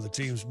 Now the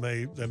teams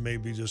that may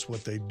be just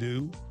what they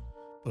do,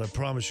 but I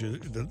promise you,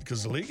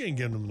 because the league ain't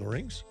giving them the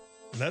rings,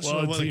 and that's the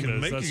one that can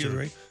make you get a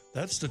ring.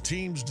 That's the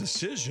team's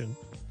decision.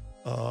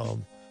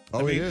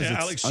 It is.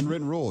 It's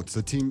unwritten rule. It's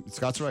the team.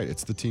 Scott's right.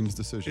 It's the team's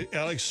decision.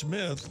 Alex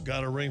Smith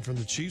got a ring from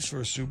the Chiefs for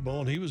a Super Bowl,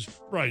 and he was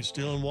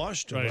still in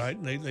Washington, right?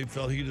 And they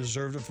felt he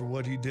deserved it for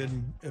what he did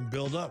and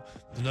build up.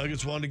 The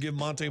Nuggets wanted to give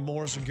Monte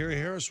Morris and Gary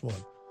Harris one.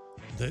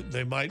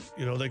 They might,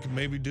 they could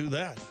maybe do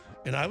that.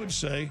 And I would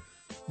say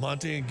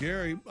Monte and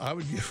Gary, I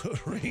would give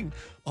a ring,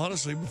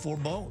 honestly, before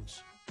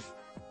Bones.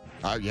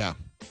 Yeah.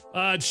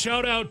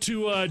 Shout out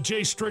to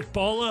Jay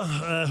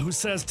Strickballa, who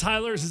says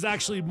Tyler's is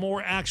actually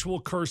more actual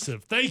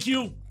cursive. Thank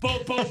you.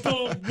 Boom, boom,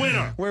 boom.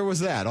 Winner. Where was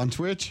that? On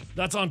Twitch?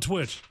 That's on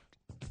Twitch.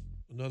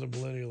 Another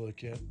millennial that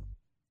can't.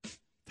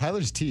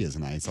 Tyler's T is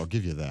nice. I'll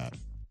give you that.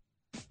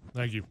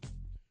 Thank you.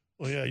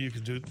 Well, yeah, you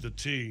can do the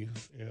T.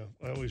 Yeah,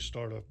 I always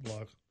start off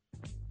block.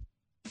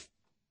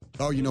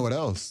 Oh, you know what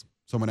else?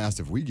 Someone asked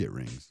if we get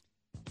rings.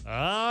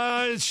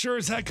 Sure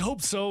as heck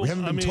hope so. We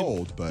haven't been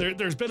told, but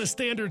there's been a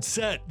standard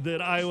set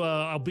that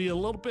I'll be a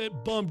little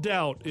bit bummed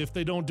out if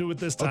they don't do it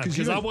this time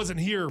because I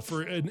wasn't here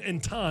in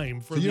time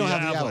for you the don't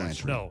have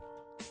Avalanche. The Avalanche. No.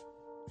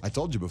 I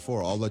told you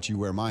before. I'll let you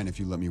wear mine if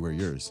you let me wear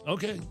yours.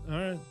 Okay, all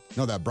right.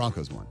 No, that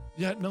Broncos one.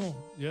 No,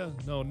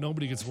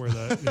 nobody gets to wear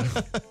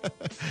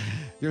that.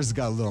 Yours has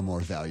got a little more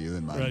value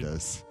than mine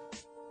does.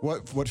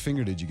 What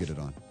finger did you get it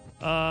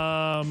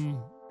on?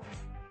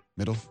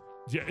 Middle.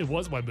 Yeah, it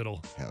was my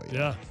middle. Hell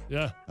yeah.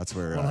 That's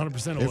where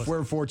 100%. If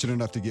we're fortunate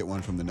enough to get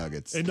one from the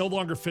Nuggets, it no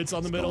longer fits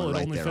on the middle.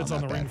 It only fits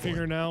on the ring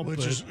finger now,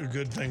 which is a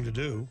good thing to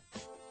do.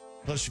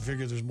 Plus, you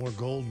figure there's more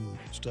gold and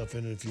stuff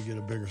in it if you get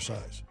a bigger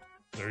size.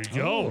 There you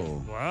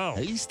go. Oh, wow.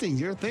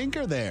 Hastings, you're a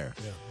thinker there.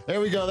 Yeah.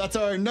 There we go. That's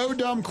our No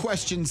Dumb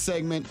Questions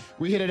segment.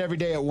 We hit it every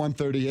day at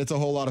 1:30. It's a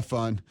whole lot of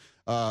fun.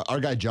 Our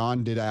guy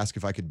John did ask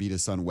if I could beat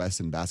his son Wes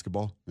in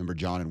basketball. Remember,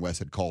 John and Wes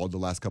had called the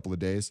last couple of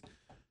days.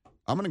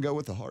 I'm going to go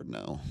with a hard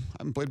no. I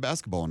haven't played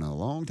basketball in a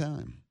long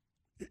time.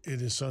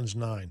 His son's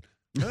 9.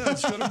 Yeah,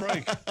 it's going to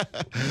break.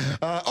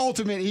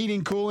 Ultimate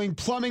Heating, Cooling,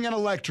 Plumbing, and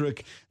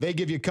Electric. They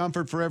give you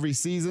comfort for every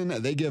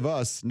season. They give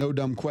us no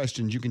dumb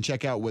questions. You can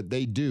check out what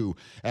they do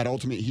at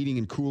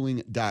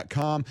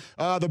ultimateheatingandcooling.com.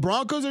 The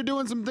Broncos are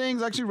doing some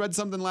things. I actually read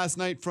something last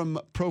night from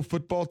Pro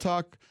Football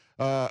Talk,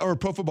 or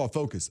Pro Football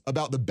Focus,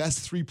 about the best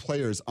 3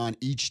 players on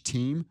each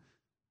team.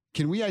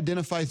 Can we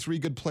identify 3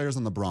 good players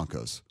on the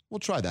Broncos? We'll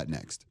try that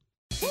next.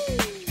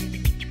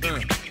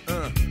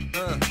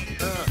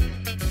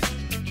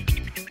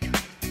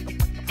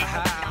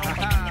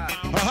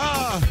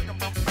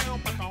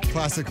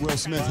 Classic Will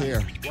Smith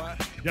here.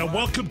 Yeah,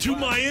 welcome to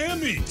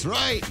Miami. That's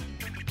right.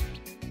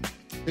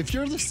 If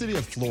you're in the city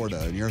of Florida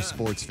and you're a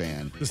sports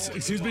fan.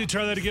 Excuse me,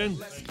 try that again.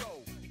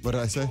 What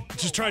did I say?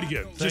 Just try it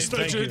again.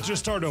 Just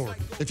start over.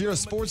 If you're a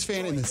sports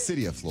fan in the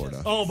city of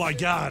Florida. Oh, my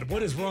God.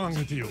 What is wrong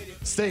with you?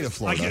 State of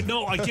Florida.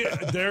 I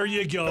get. There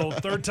you go.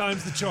 Third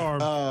time's the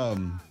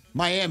charm.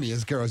 Miami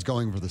is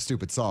going for the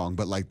stupid song,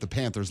 but like the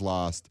Panthers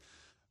lost.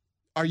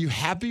 Are you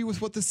happy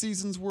with what the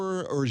seasons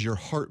were, or has your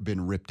heart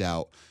been ripped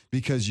out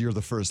because you're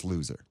the first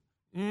loser?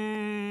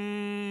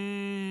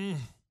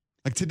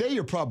 Like today,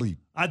 you're probably.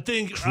 I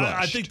think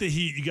the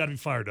Heat. You got to be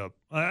fired up.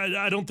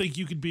 I don't think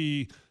you could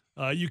be.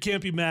 You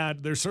can't be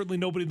mad. There's certainly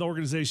nobody in the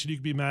organization you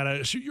can be mad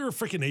at. You're a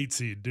freaking 8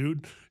 seed,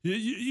 dude.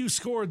 You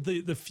scored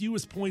the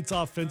fewest points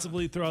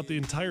offensively throughout the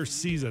entire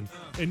season,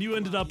 and you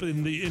ended up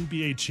in the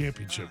NBA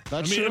championship.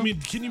 That's true. I mean,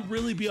 can you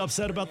really be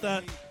upset about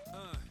that?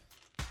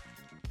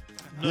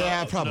 No,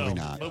 yeah, probably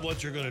not. But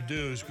what you're going to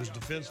do is, because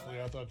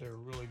defensively, I thought they were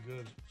really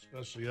good,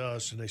 especially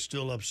us, and they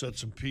still upset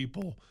some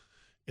people.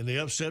 And they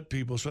upset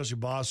people, especially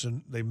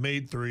Boston. They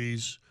made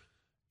threes,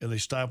 and they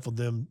stifled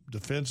them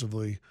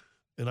defensively.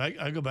 And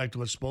I go back to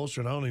what Spoelstra,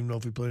 and I don't even know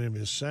if he played any of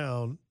his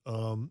sound.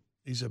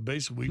 He said,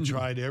 basically, we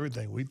tried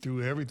everything. We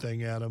threw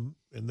everything at them,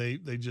 and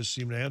they just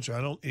seemed to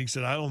answer. He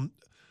said, I don't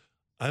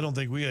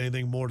think we had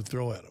anything more to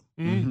throw at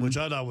them, which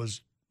I thought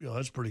was,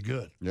 that's pretty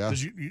good. Yeah.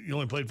 Because you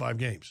only played 5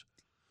 games.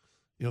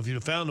 If you'd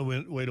have found a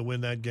way to win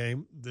that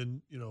game,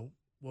 then,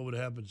 what would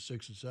have happened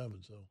 6 and 7?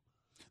 So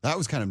that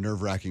was kind of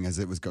nerve-wracking as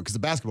it was going. Because the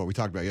basketball we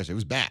talked about yesterday, it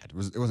was bad.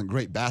 It wasn't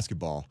great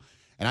basketball.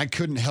 And I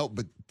couldn't help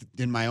but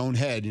in my own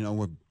head,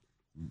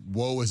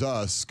 woe is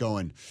us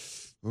going,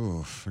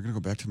 oh, we're going to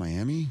go back to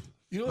Miami?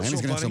 Miami's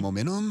going to have some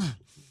momentum?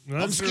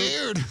 I'm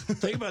scared.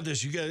 Think about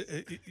this.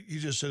 You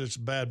just said it's a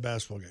bad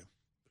basketball game.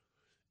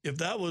 If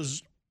that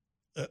was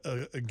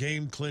a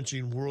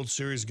game-clinching World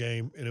Series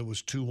game and it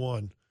was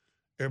 2-1,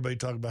 everybody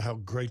talked about how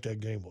great that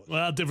game was.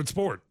 Well, different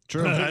sport.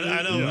 True.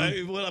 I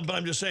know. But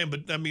I'm just saying.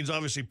 But that means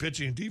obviously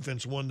pitching and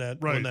defense won that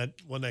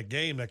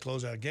game, that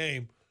closeout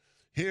game.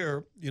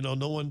 Here, no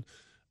one.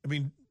 I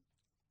mean,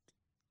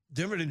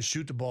 Denver didn't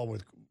shoot the ball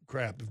with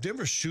crap. If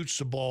Denver shoots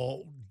the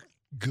ball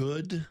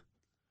good,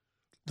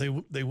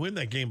 they win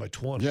that game by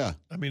 20. Yeah.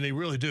 I mean, they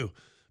really do.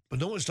 But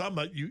no one's talking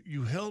about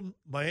you held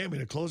Miami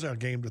in a closeout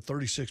game to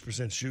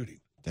 36% shooting.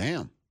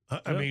 Damn.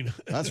 I mean,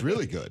 that's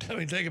really good. I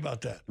mean, think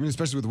about that. I mean,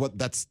 especially with what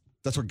that's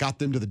what got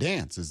them to the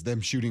dance is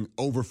them shooting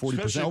over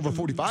 40%, over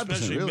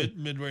 45%, really.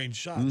 Mid-range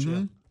shots,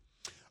 yeah.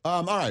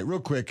 All right, real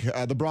quick.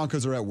 The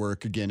Broncos are at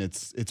work. Again,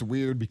 it's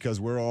weird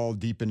because we're all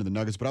deep into the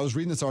Nuggets. But I was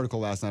reading this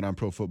article last night on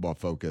Pro Football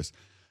Focus,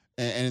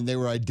 and they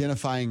were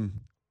identifying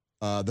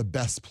the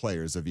best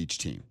players of each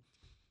team.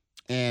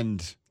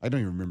 And I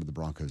don't even remember the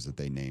Broncos that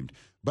they named.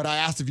 But I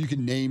asked if you could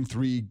name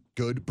 3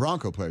 good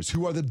Bronco players.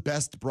 Who are the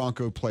best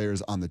Bronco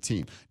players on the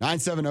team?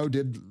 970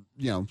 did,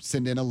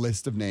 send in a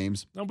list of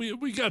names. No,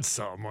 we got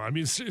some. I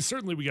mean,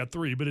 certainly we got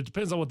 3, but it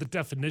depends on what the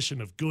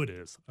definition of good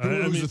is.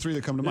 Who's the 3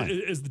 that come to mind?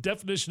 Is the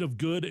definition of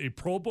good a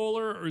Pro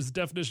Bowler, or is the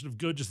definition of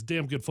good just a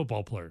damn good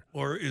football player?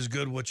 Or is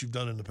good what you've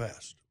done in the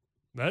past?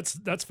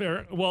 That's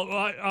fair. Well,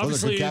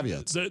 obviously,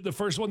 the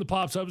first one that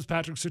pops up is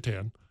Patrick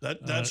Surtain.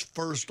 That's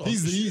first.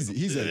 He's the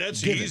easy. That's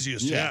the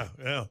easiest.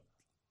 Yeah.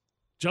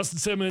 Justin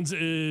Simmons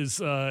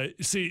is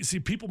see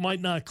people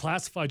might not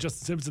classify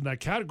Justin Simmons in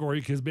that category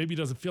because maybe he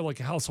doesn't feel like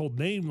a household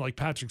name like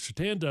Patrick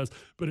Surtain does.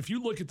 But if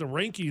you look at the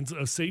rankings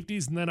of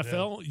safeties in the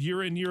NFL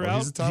year in, year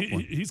out,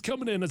 he's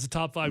coming in as a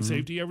top 5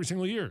 safety every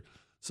single year.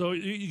 So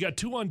you got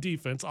 2 on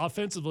defense.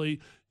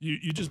 Offensively,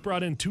 you just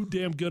brought in 2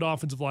 damn good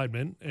offensive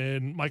linemen,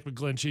 and Mike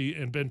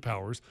McGlinchey and Ben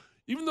Powers.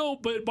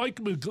 But Mike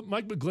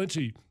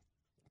McGlinchey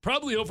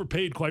probably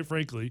overpaid, quite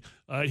frankly.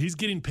 He's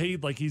getting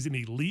paid like he's an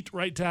elite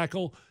right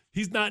tackle.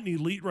 He's not an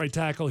elite right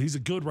tackle. He's a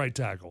good right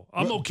tackle.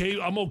 I'm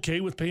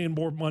okay with paying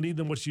more money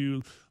than what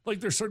you like.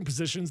 There's certain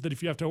positions that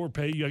if you have to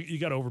overpay, you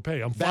got to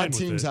overpay. I'm fine with it.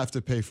 Bad teams have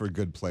to pay for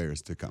good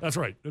players to come. That's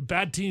right.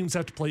 Bad teams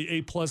have to play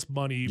A+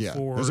 money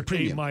for A-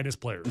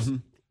 players. Mm-hmm.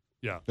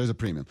 Yeah. There's a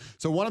premium.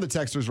 So one of the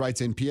texters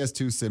writes in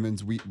PS2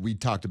 Simmons. We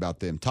talked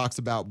about them. Talks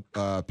about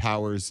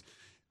Powers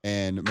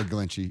and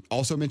McGlinchey.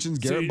 Also mentions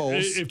Garrett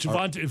Bowles. If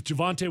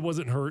Javonte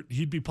wasn't hurt,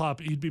 he'd be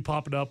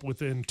popping up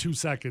within 2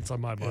 seconds on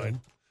my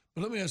mind.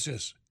 But let me ask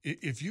this.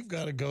 If you've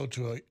got to go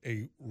to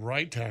a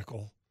right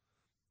tackle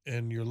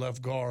and your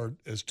left guard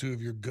as 2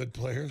 of your good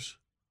players,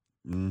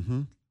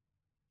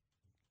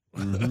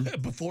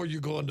 before you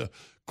go into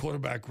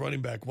quarterback,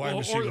 running back, wide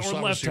receiver,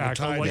 or left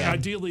tackle. Like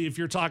ideally, if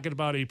you're talking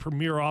about a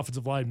premier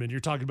offensive lineman, you're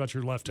talking about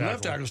your left tackle.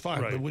 Left tackle is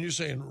fine, right. But when you're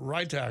saying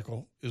right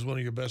tackle is one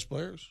of your best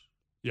players,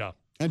 yeah.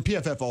 And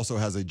PFF also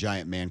has a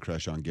giant man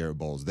crush on Garrett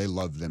Bowles. They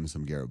love them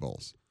some Garrett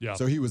Bowles. Yeah.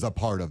 So he was a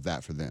part of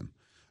that for them.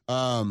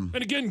 And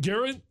again,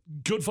 Garrett,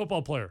 good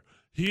football player.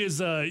 He is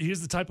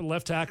the type of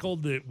left tackle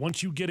that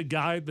once you get a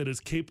guy that is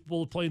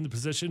capable of playing the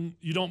position,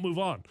 you don't move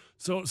on.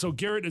 So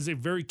Garrett is a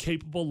very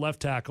capable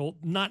left tackle,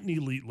 not an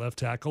elite left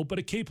tackle, but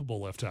a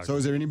capable left tackle. So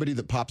is there anybody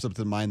that pops up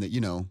to the mind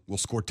that, will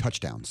score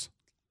touchdowns?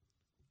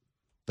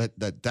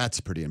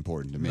 That's pretty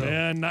important to me.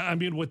 And I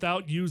mean,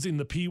 without using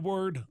the P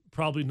word,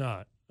 probably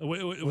not.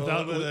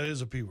 That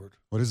is a P word.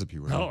 What is a P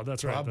word? Oh,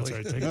 that's right. Probably.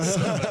 That's right. Take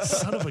it.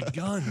 Son of a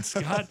gun,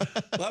 Scott.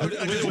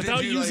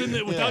 Without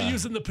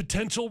using the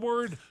potential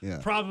word,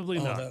 probably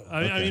not.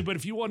 I mean, but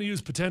if you want to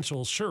use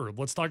potential, sure.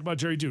 Let's talk about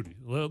Jerry Jeudy.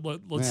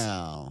 Let's.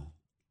 Now,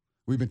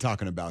 we've been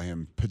talking about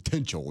him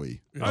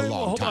potentially a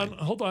long time.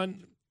 Hold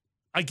on.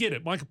 I get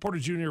it. Michael Porter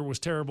Jr. was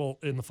terrible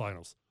in the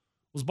finals.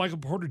 Was Michael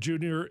Porter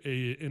Jr.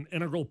 an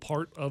integral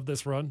part of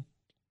this run?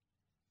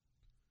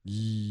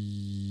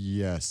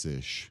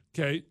 Yes-ish.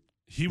 Okay.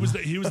 He was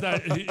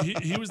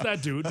that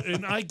dude,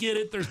 and I get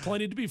it. There's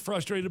plenty to be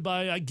frustrated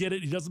by. I get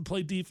it. He doesn't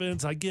play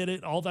defense. I get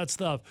it. All that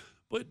stuff.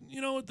 But at the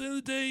end of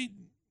the day,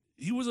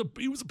 he was a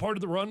part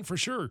of the run for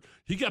sure.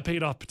 He got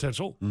paid off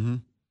potential. Mm-hmm.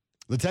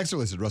 The texter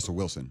listed Russell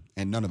Wilson,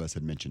 and none of us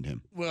had mentioned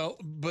him. Well,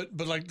 but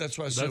like that's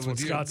why I said. That's what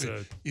Scott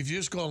said. If you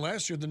just go on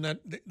last year, then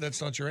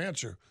that's not your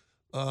answer.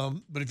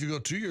 But if you go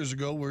 2 years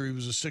ago, where he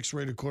was a 6th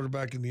rated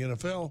quarterback in the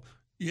NFL,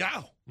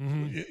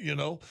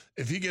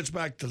 if he gets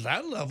back to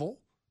that level.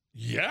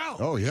 Yeah.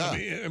 Oh, yeah.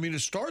 I mean,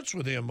 it starts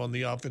with him on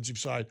the offensive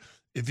side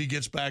if he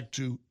gets back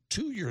to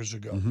 2 years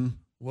ago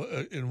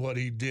in what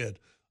he did.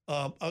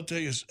 I'll tell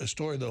you a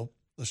story, though.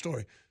 A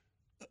story.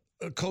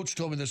 A coach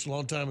told me this a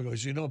long time ago. He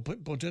said,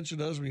 what potential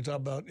does when you talk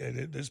about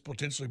this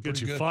potentially pretty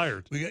good. Gets you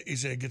fired. fired. He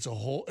said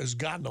has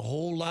gotten a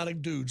whole lot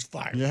of dudes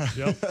fired. Yeah.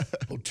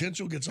 Yep.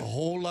 Potential gets a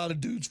whole lot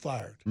of dudes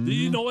fired. Mm-hmm.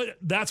 You know what?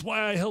 That's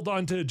why I held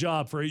on to a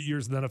job for 8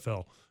 years in the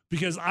NFL,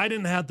 because I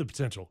didn't have the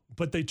potential,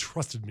 but they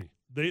trusted me.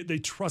 They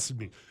trusted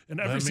me, and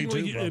every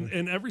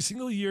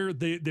single year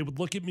they would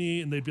look at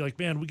me and they'd be like,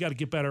 "Man, we got to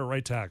get better at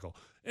right tackle."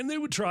 And they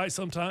would try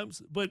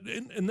sometimes, but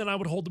and then I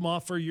would hold them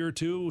off for a year or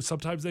two.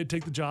 Sometimes they'd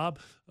take the job,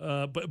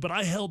 but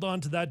I held on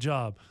to that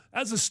job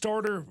as a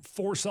starter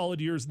 4 solid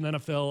years in the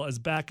NFL, as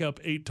backup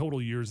 8 total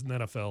years in the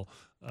NFL.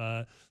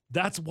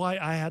 That's why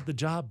I had the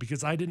job,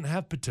 because I didn't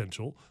have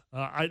potential.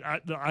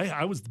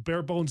 I was the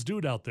bare bones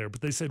dude out there, but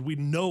they said, we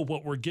know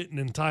what we're getting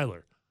in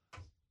Tyler.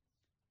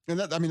 And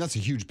that's a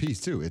huge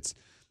piece too. It's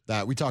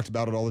that we talked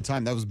about it all the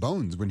time. That was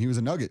Bones when he was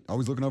a Nugget,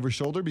 always looking over his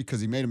shoulder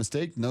because he made a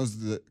mistake, knows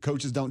the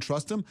coaches don't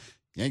trust him,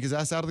 yank his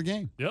ass out of the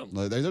game. Yep.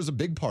 There's a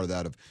big part of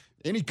that of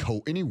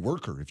any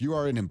worker. If you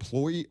are an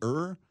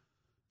employer,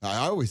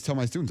 I always tell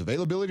my students,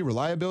 availability,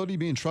 reliability,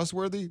 being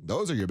trustworthy,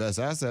 those are your best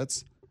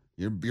assets.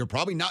 You're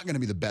probably not going to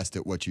be the best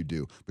at what you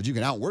do, but you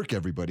can outwork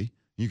everybody.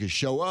 You can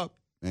show up,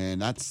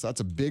 and that's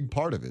a big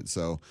part of it.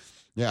 So,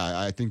 yeah,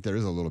 I think there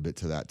is a little bit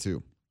to that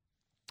too.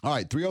 All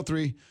right,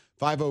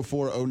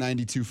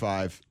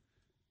 303-504-0925.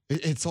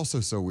 It's also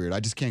so weird.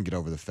 I just can't get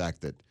over the fact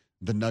that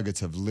the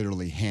Nuggets have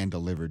literally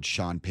hand-delivered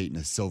Sean Payton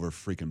a silver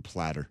freaking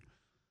platter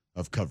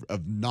of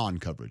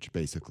non-coverage,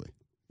 basically.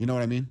 You know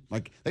what I mean?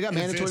 Like, they got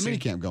mandatory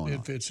minicamp going on.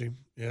 It fits him.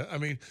 Yeah, I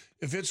mean,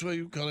 it fits what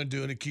you're going to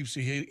do, and it keeps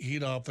the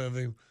heat off of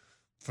him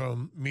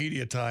from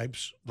media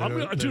types. I'm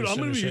going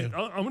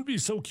to be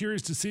so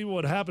curious to see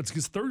what happens,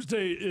 because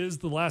Thursday is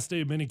the last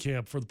day of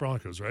minicamp for the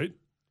Broncos, right?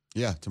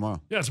 Yeah, tomorrow.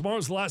 Yeah,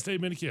 tomorrow's the last day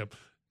of minicamp.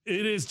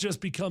 It has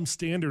just become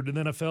standard in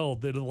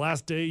NFL that the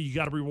last day you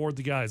got to reward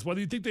the guys, whether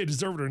you think they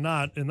deserve it or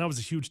not. And that was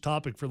a huge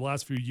topic for the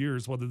last few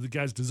years, whether the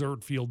guys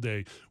deserve field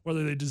day,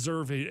 whether they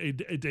deserve a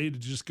day to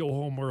just go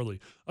home early.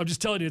 I'm just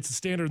telling you, it's a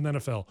standard in the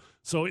NFL.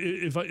 So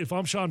if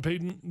I'm Sean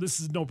Payton, this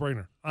is a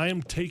no-brainer. I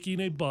am taking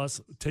a bus,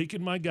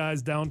 taking my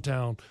guys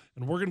downtown,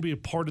 and we're going to be a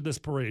part of this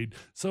parade.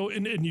 So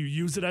and you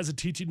use it as a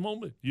teaching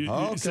moment.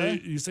 You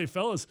say,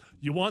 fellas,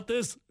 you want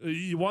this?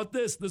 You want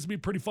this? This would be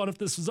pretty fun if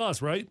this was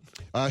us, right?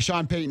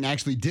 Sean Payton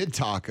actually did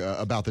talk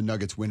about the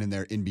Nuggets winning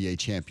their NBA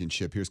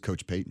championship. Here's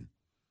Coach Payton.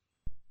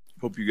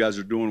 Hope you guys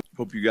are doing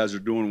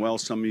well.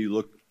 Some of you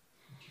look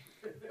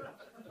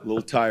a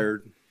little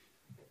tired.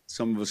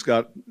 Some of us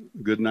got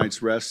a good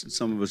night's rest, and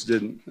some of us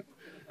didn't.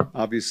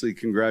 Obviously,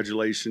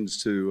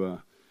 congratulations to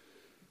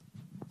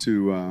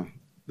the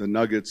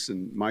Nuggets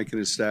and Mike and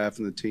his staff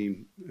and the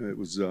team. It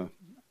was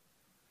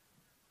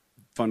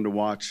fun to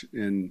watch,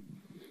 and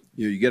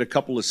you get a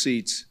couple of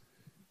seats,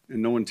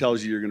 and no one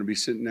tells you you're going to be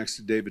sitting next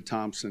to David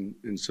Thompson.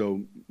 And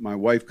so my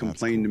wife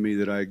complained to me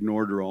that I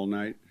ignored her all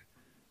night,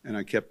 and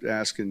I kept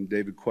asking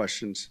David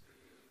questions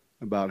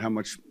about how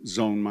much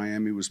zone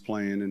Miami was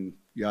playing and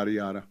yada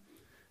yada.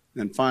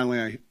 Then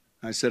finally,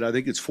 I said, I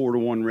think it's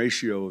 4-to-1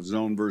 ratio of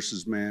zone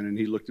versus man. And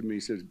he looked at me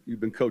and said,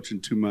 you've been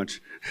coaching too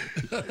much.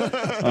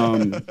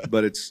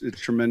 But it's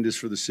tremendous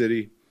for the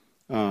city.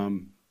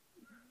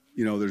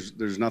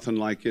 there's nothing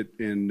like it.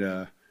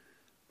 And,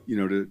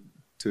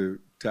 to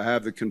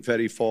have the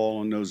confetti fall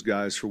on those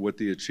guys for what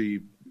they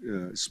achieved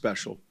is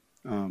special.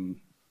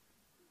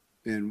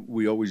 And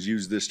we always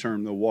use this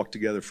term, they'll walk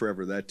together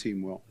forever. That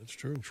team will. That's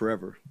true.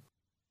 Forever.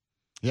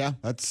 Yeah,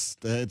 it's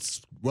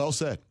well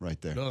said right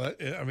there. No,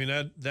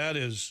 that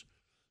is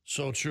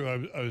so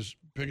true. I was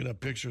picking up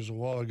pictures a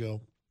while ago.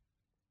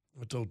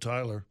 I told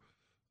Tyler,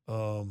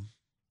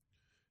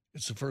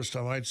 it's the first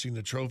time I'd seen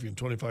the trophy in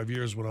 25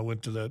 years when I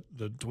went to the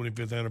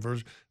 25th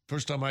anniversary.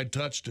 First time I'd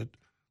touched it,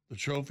 the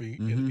trophy,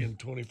 in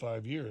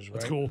 25 years, right?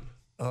 That's cool.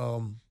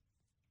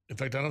 In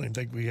fact, I don't even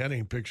think we had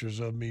any pictures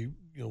of me,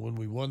 when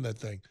we won that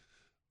thing.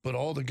 But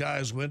all the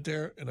guys went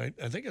there, and I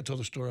think I told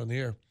the story on the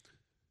air.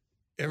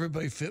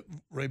 Everybody fit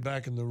right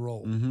back in the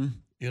role.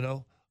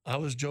 I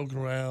was joking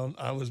around.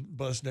 I was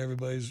busting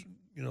everybody's,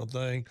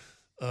 thing.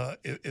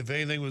 If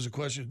anything was a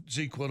question,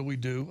 Zeke, what do we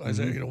do? I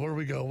said, where do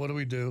we go? What do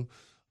we do?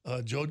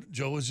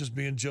 Joe was just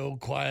being Joe,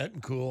 quiet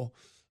and cool.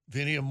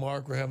 Vinny and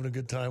Mark were having a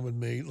good time with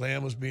me.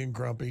 Lamb was being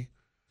grumpy.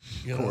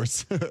 Of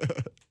course.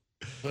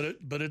 But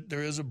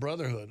there is a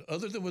brotherhood.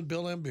 Other than with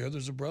Bill Laimbeer,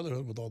 there's a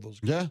brotherhood with all those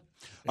guys.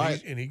 Yeah.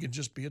 And he can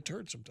just be a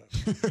turd sometimes.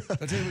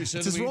 I tell you what he said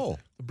It's to his me, role.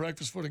 the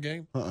breakfast for the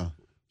game. Uh-uh.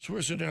 So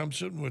we're sitting there. I'm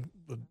sitting with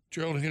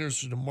Gerald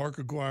Henderson and Mark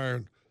Aguirre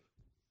and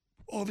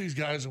all these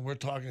guys, and we're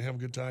talking, having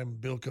a good time. And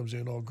Bill comes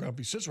in all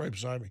grumpy, sits right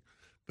beside me.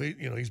 But,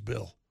 he's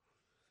Bill.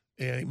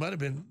 And he might have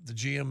been the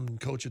GM and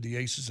coach of the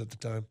Aces at the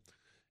time.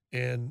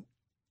 And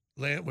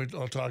we're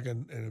all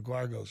talking, and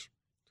Aguirre goes,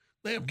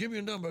 Lamb, give me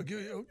a number.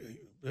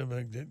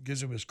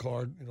 Gives him his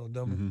card,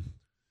 number. And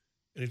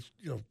he,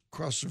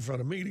 crosses in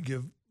front of me to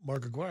give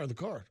Mark Aguirre the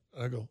card.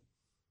 And I go,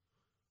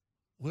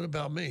 what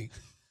about me?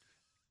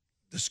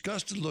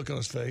 Disgusted look on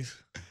his face.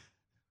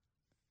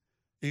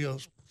 He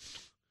goes,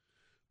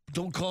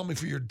 don't call me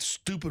for your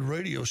stupid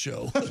radio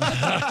show.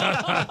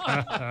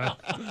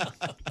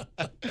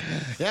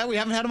 Yeah, we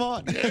haven't had him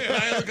on.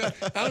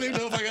 I don't even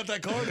know if I got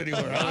that card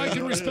anywhere. I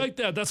can respect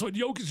that. That's what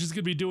Jokic is going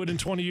to be doing in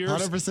 20 years.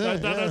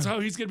 100%. That's how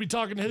he's going to be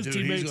talking to his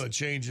teammates. He's going to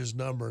change his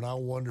number, and I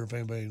wonder if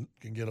anybody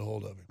can get a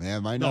hold of him. Yeah,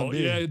 it might not be.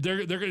 Yeah,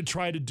 they're going to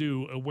try to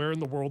do where in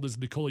the world is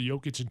Nikola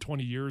Jokic in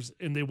 20 years,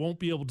 and they won't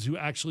be able to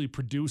actually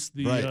produce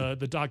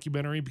the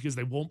documentary because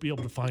they won't be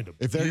able to find him.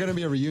 If they're going to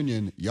be a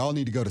reunion, y'all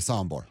need to go to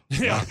Sombor.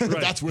 Yeah,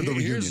 right. That's where the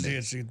reunion Here's is. the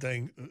interesting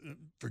thing.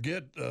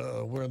 Forget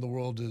where in the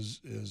world is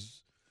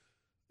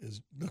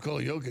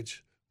Nikola Jokic.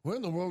 Where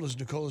in the world is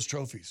Nikola's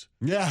trophies?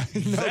 Yeah,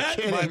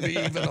 That might be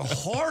even a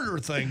harder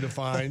thing to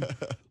find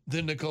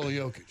than Nikola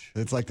Jokic.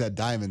 It's like that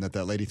diamond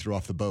that lady threw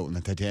off the boat in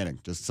the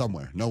Titanic, just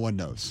somewhere. No one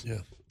knows. Yeah.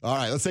 All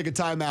right, let's take a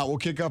timeout. We'll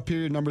kick up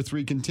period number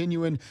 3,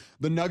 continuing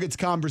the Nuggets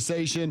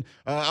conversation.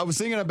 I was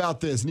thinking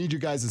about this. Need you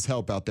guys'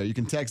 help out there. You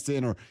can text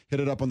in or hit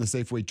it up on the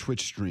Safeway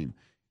Twitch stream.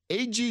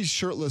 AG's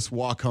shirtless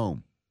walk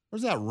home. Where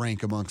does that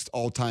rank amongst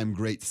all-time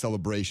great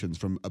celebrations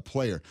from a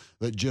player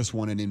that just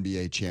won an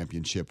NBA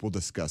championship? We'll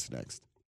discuss next.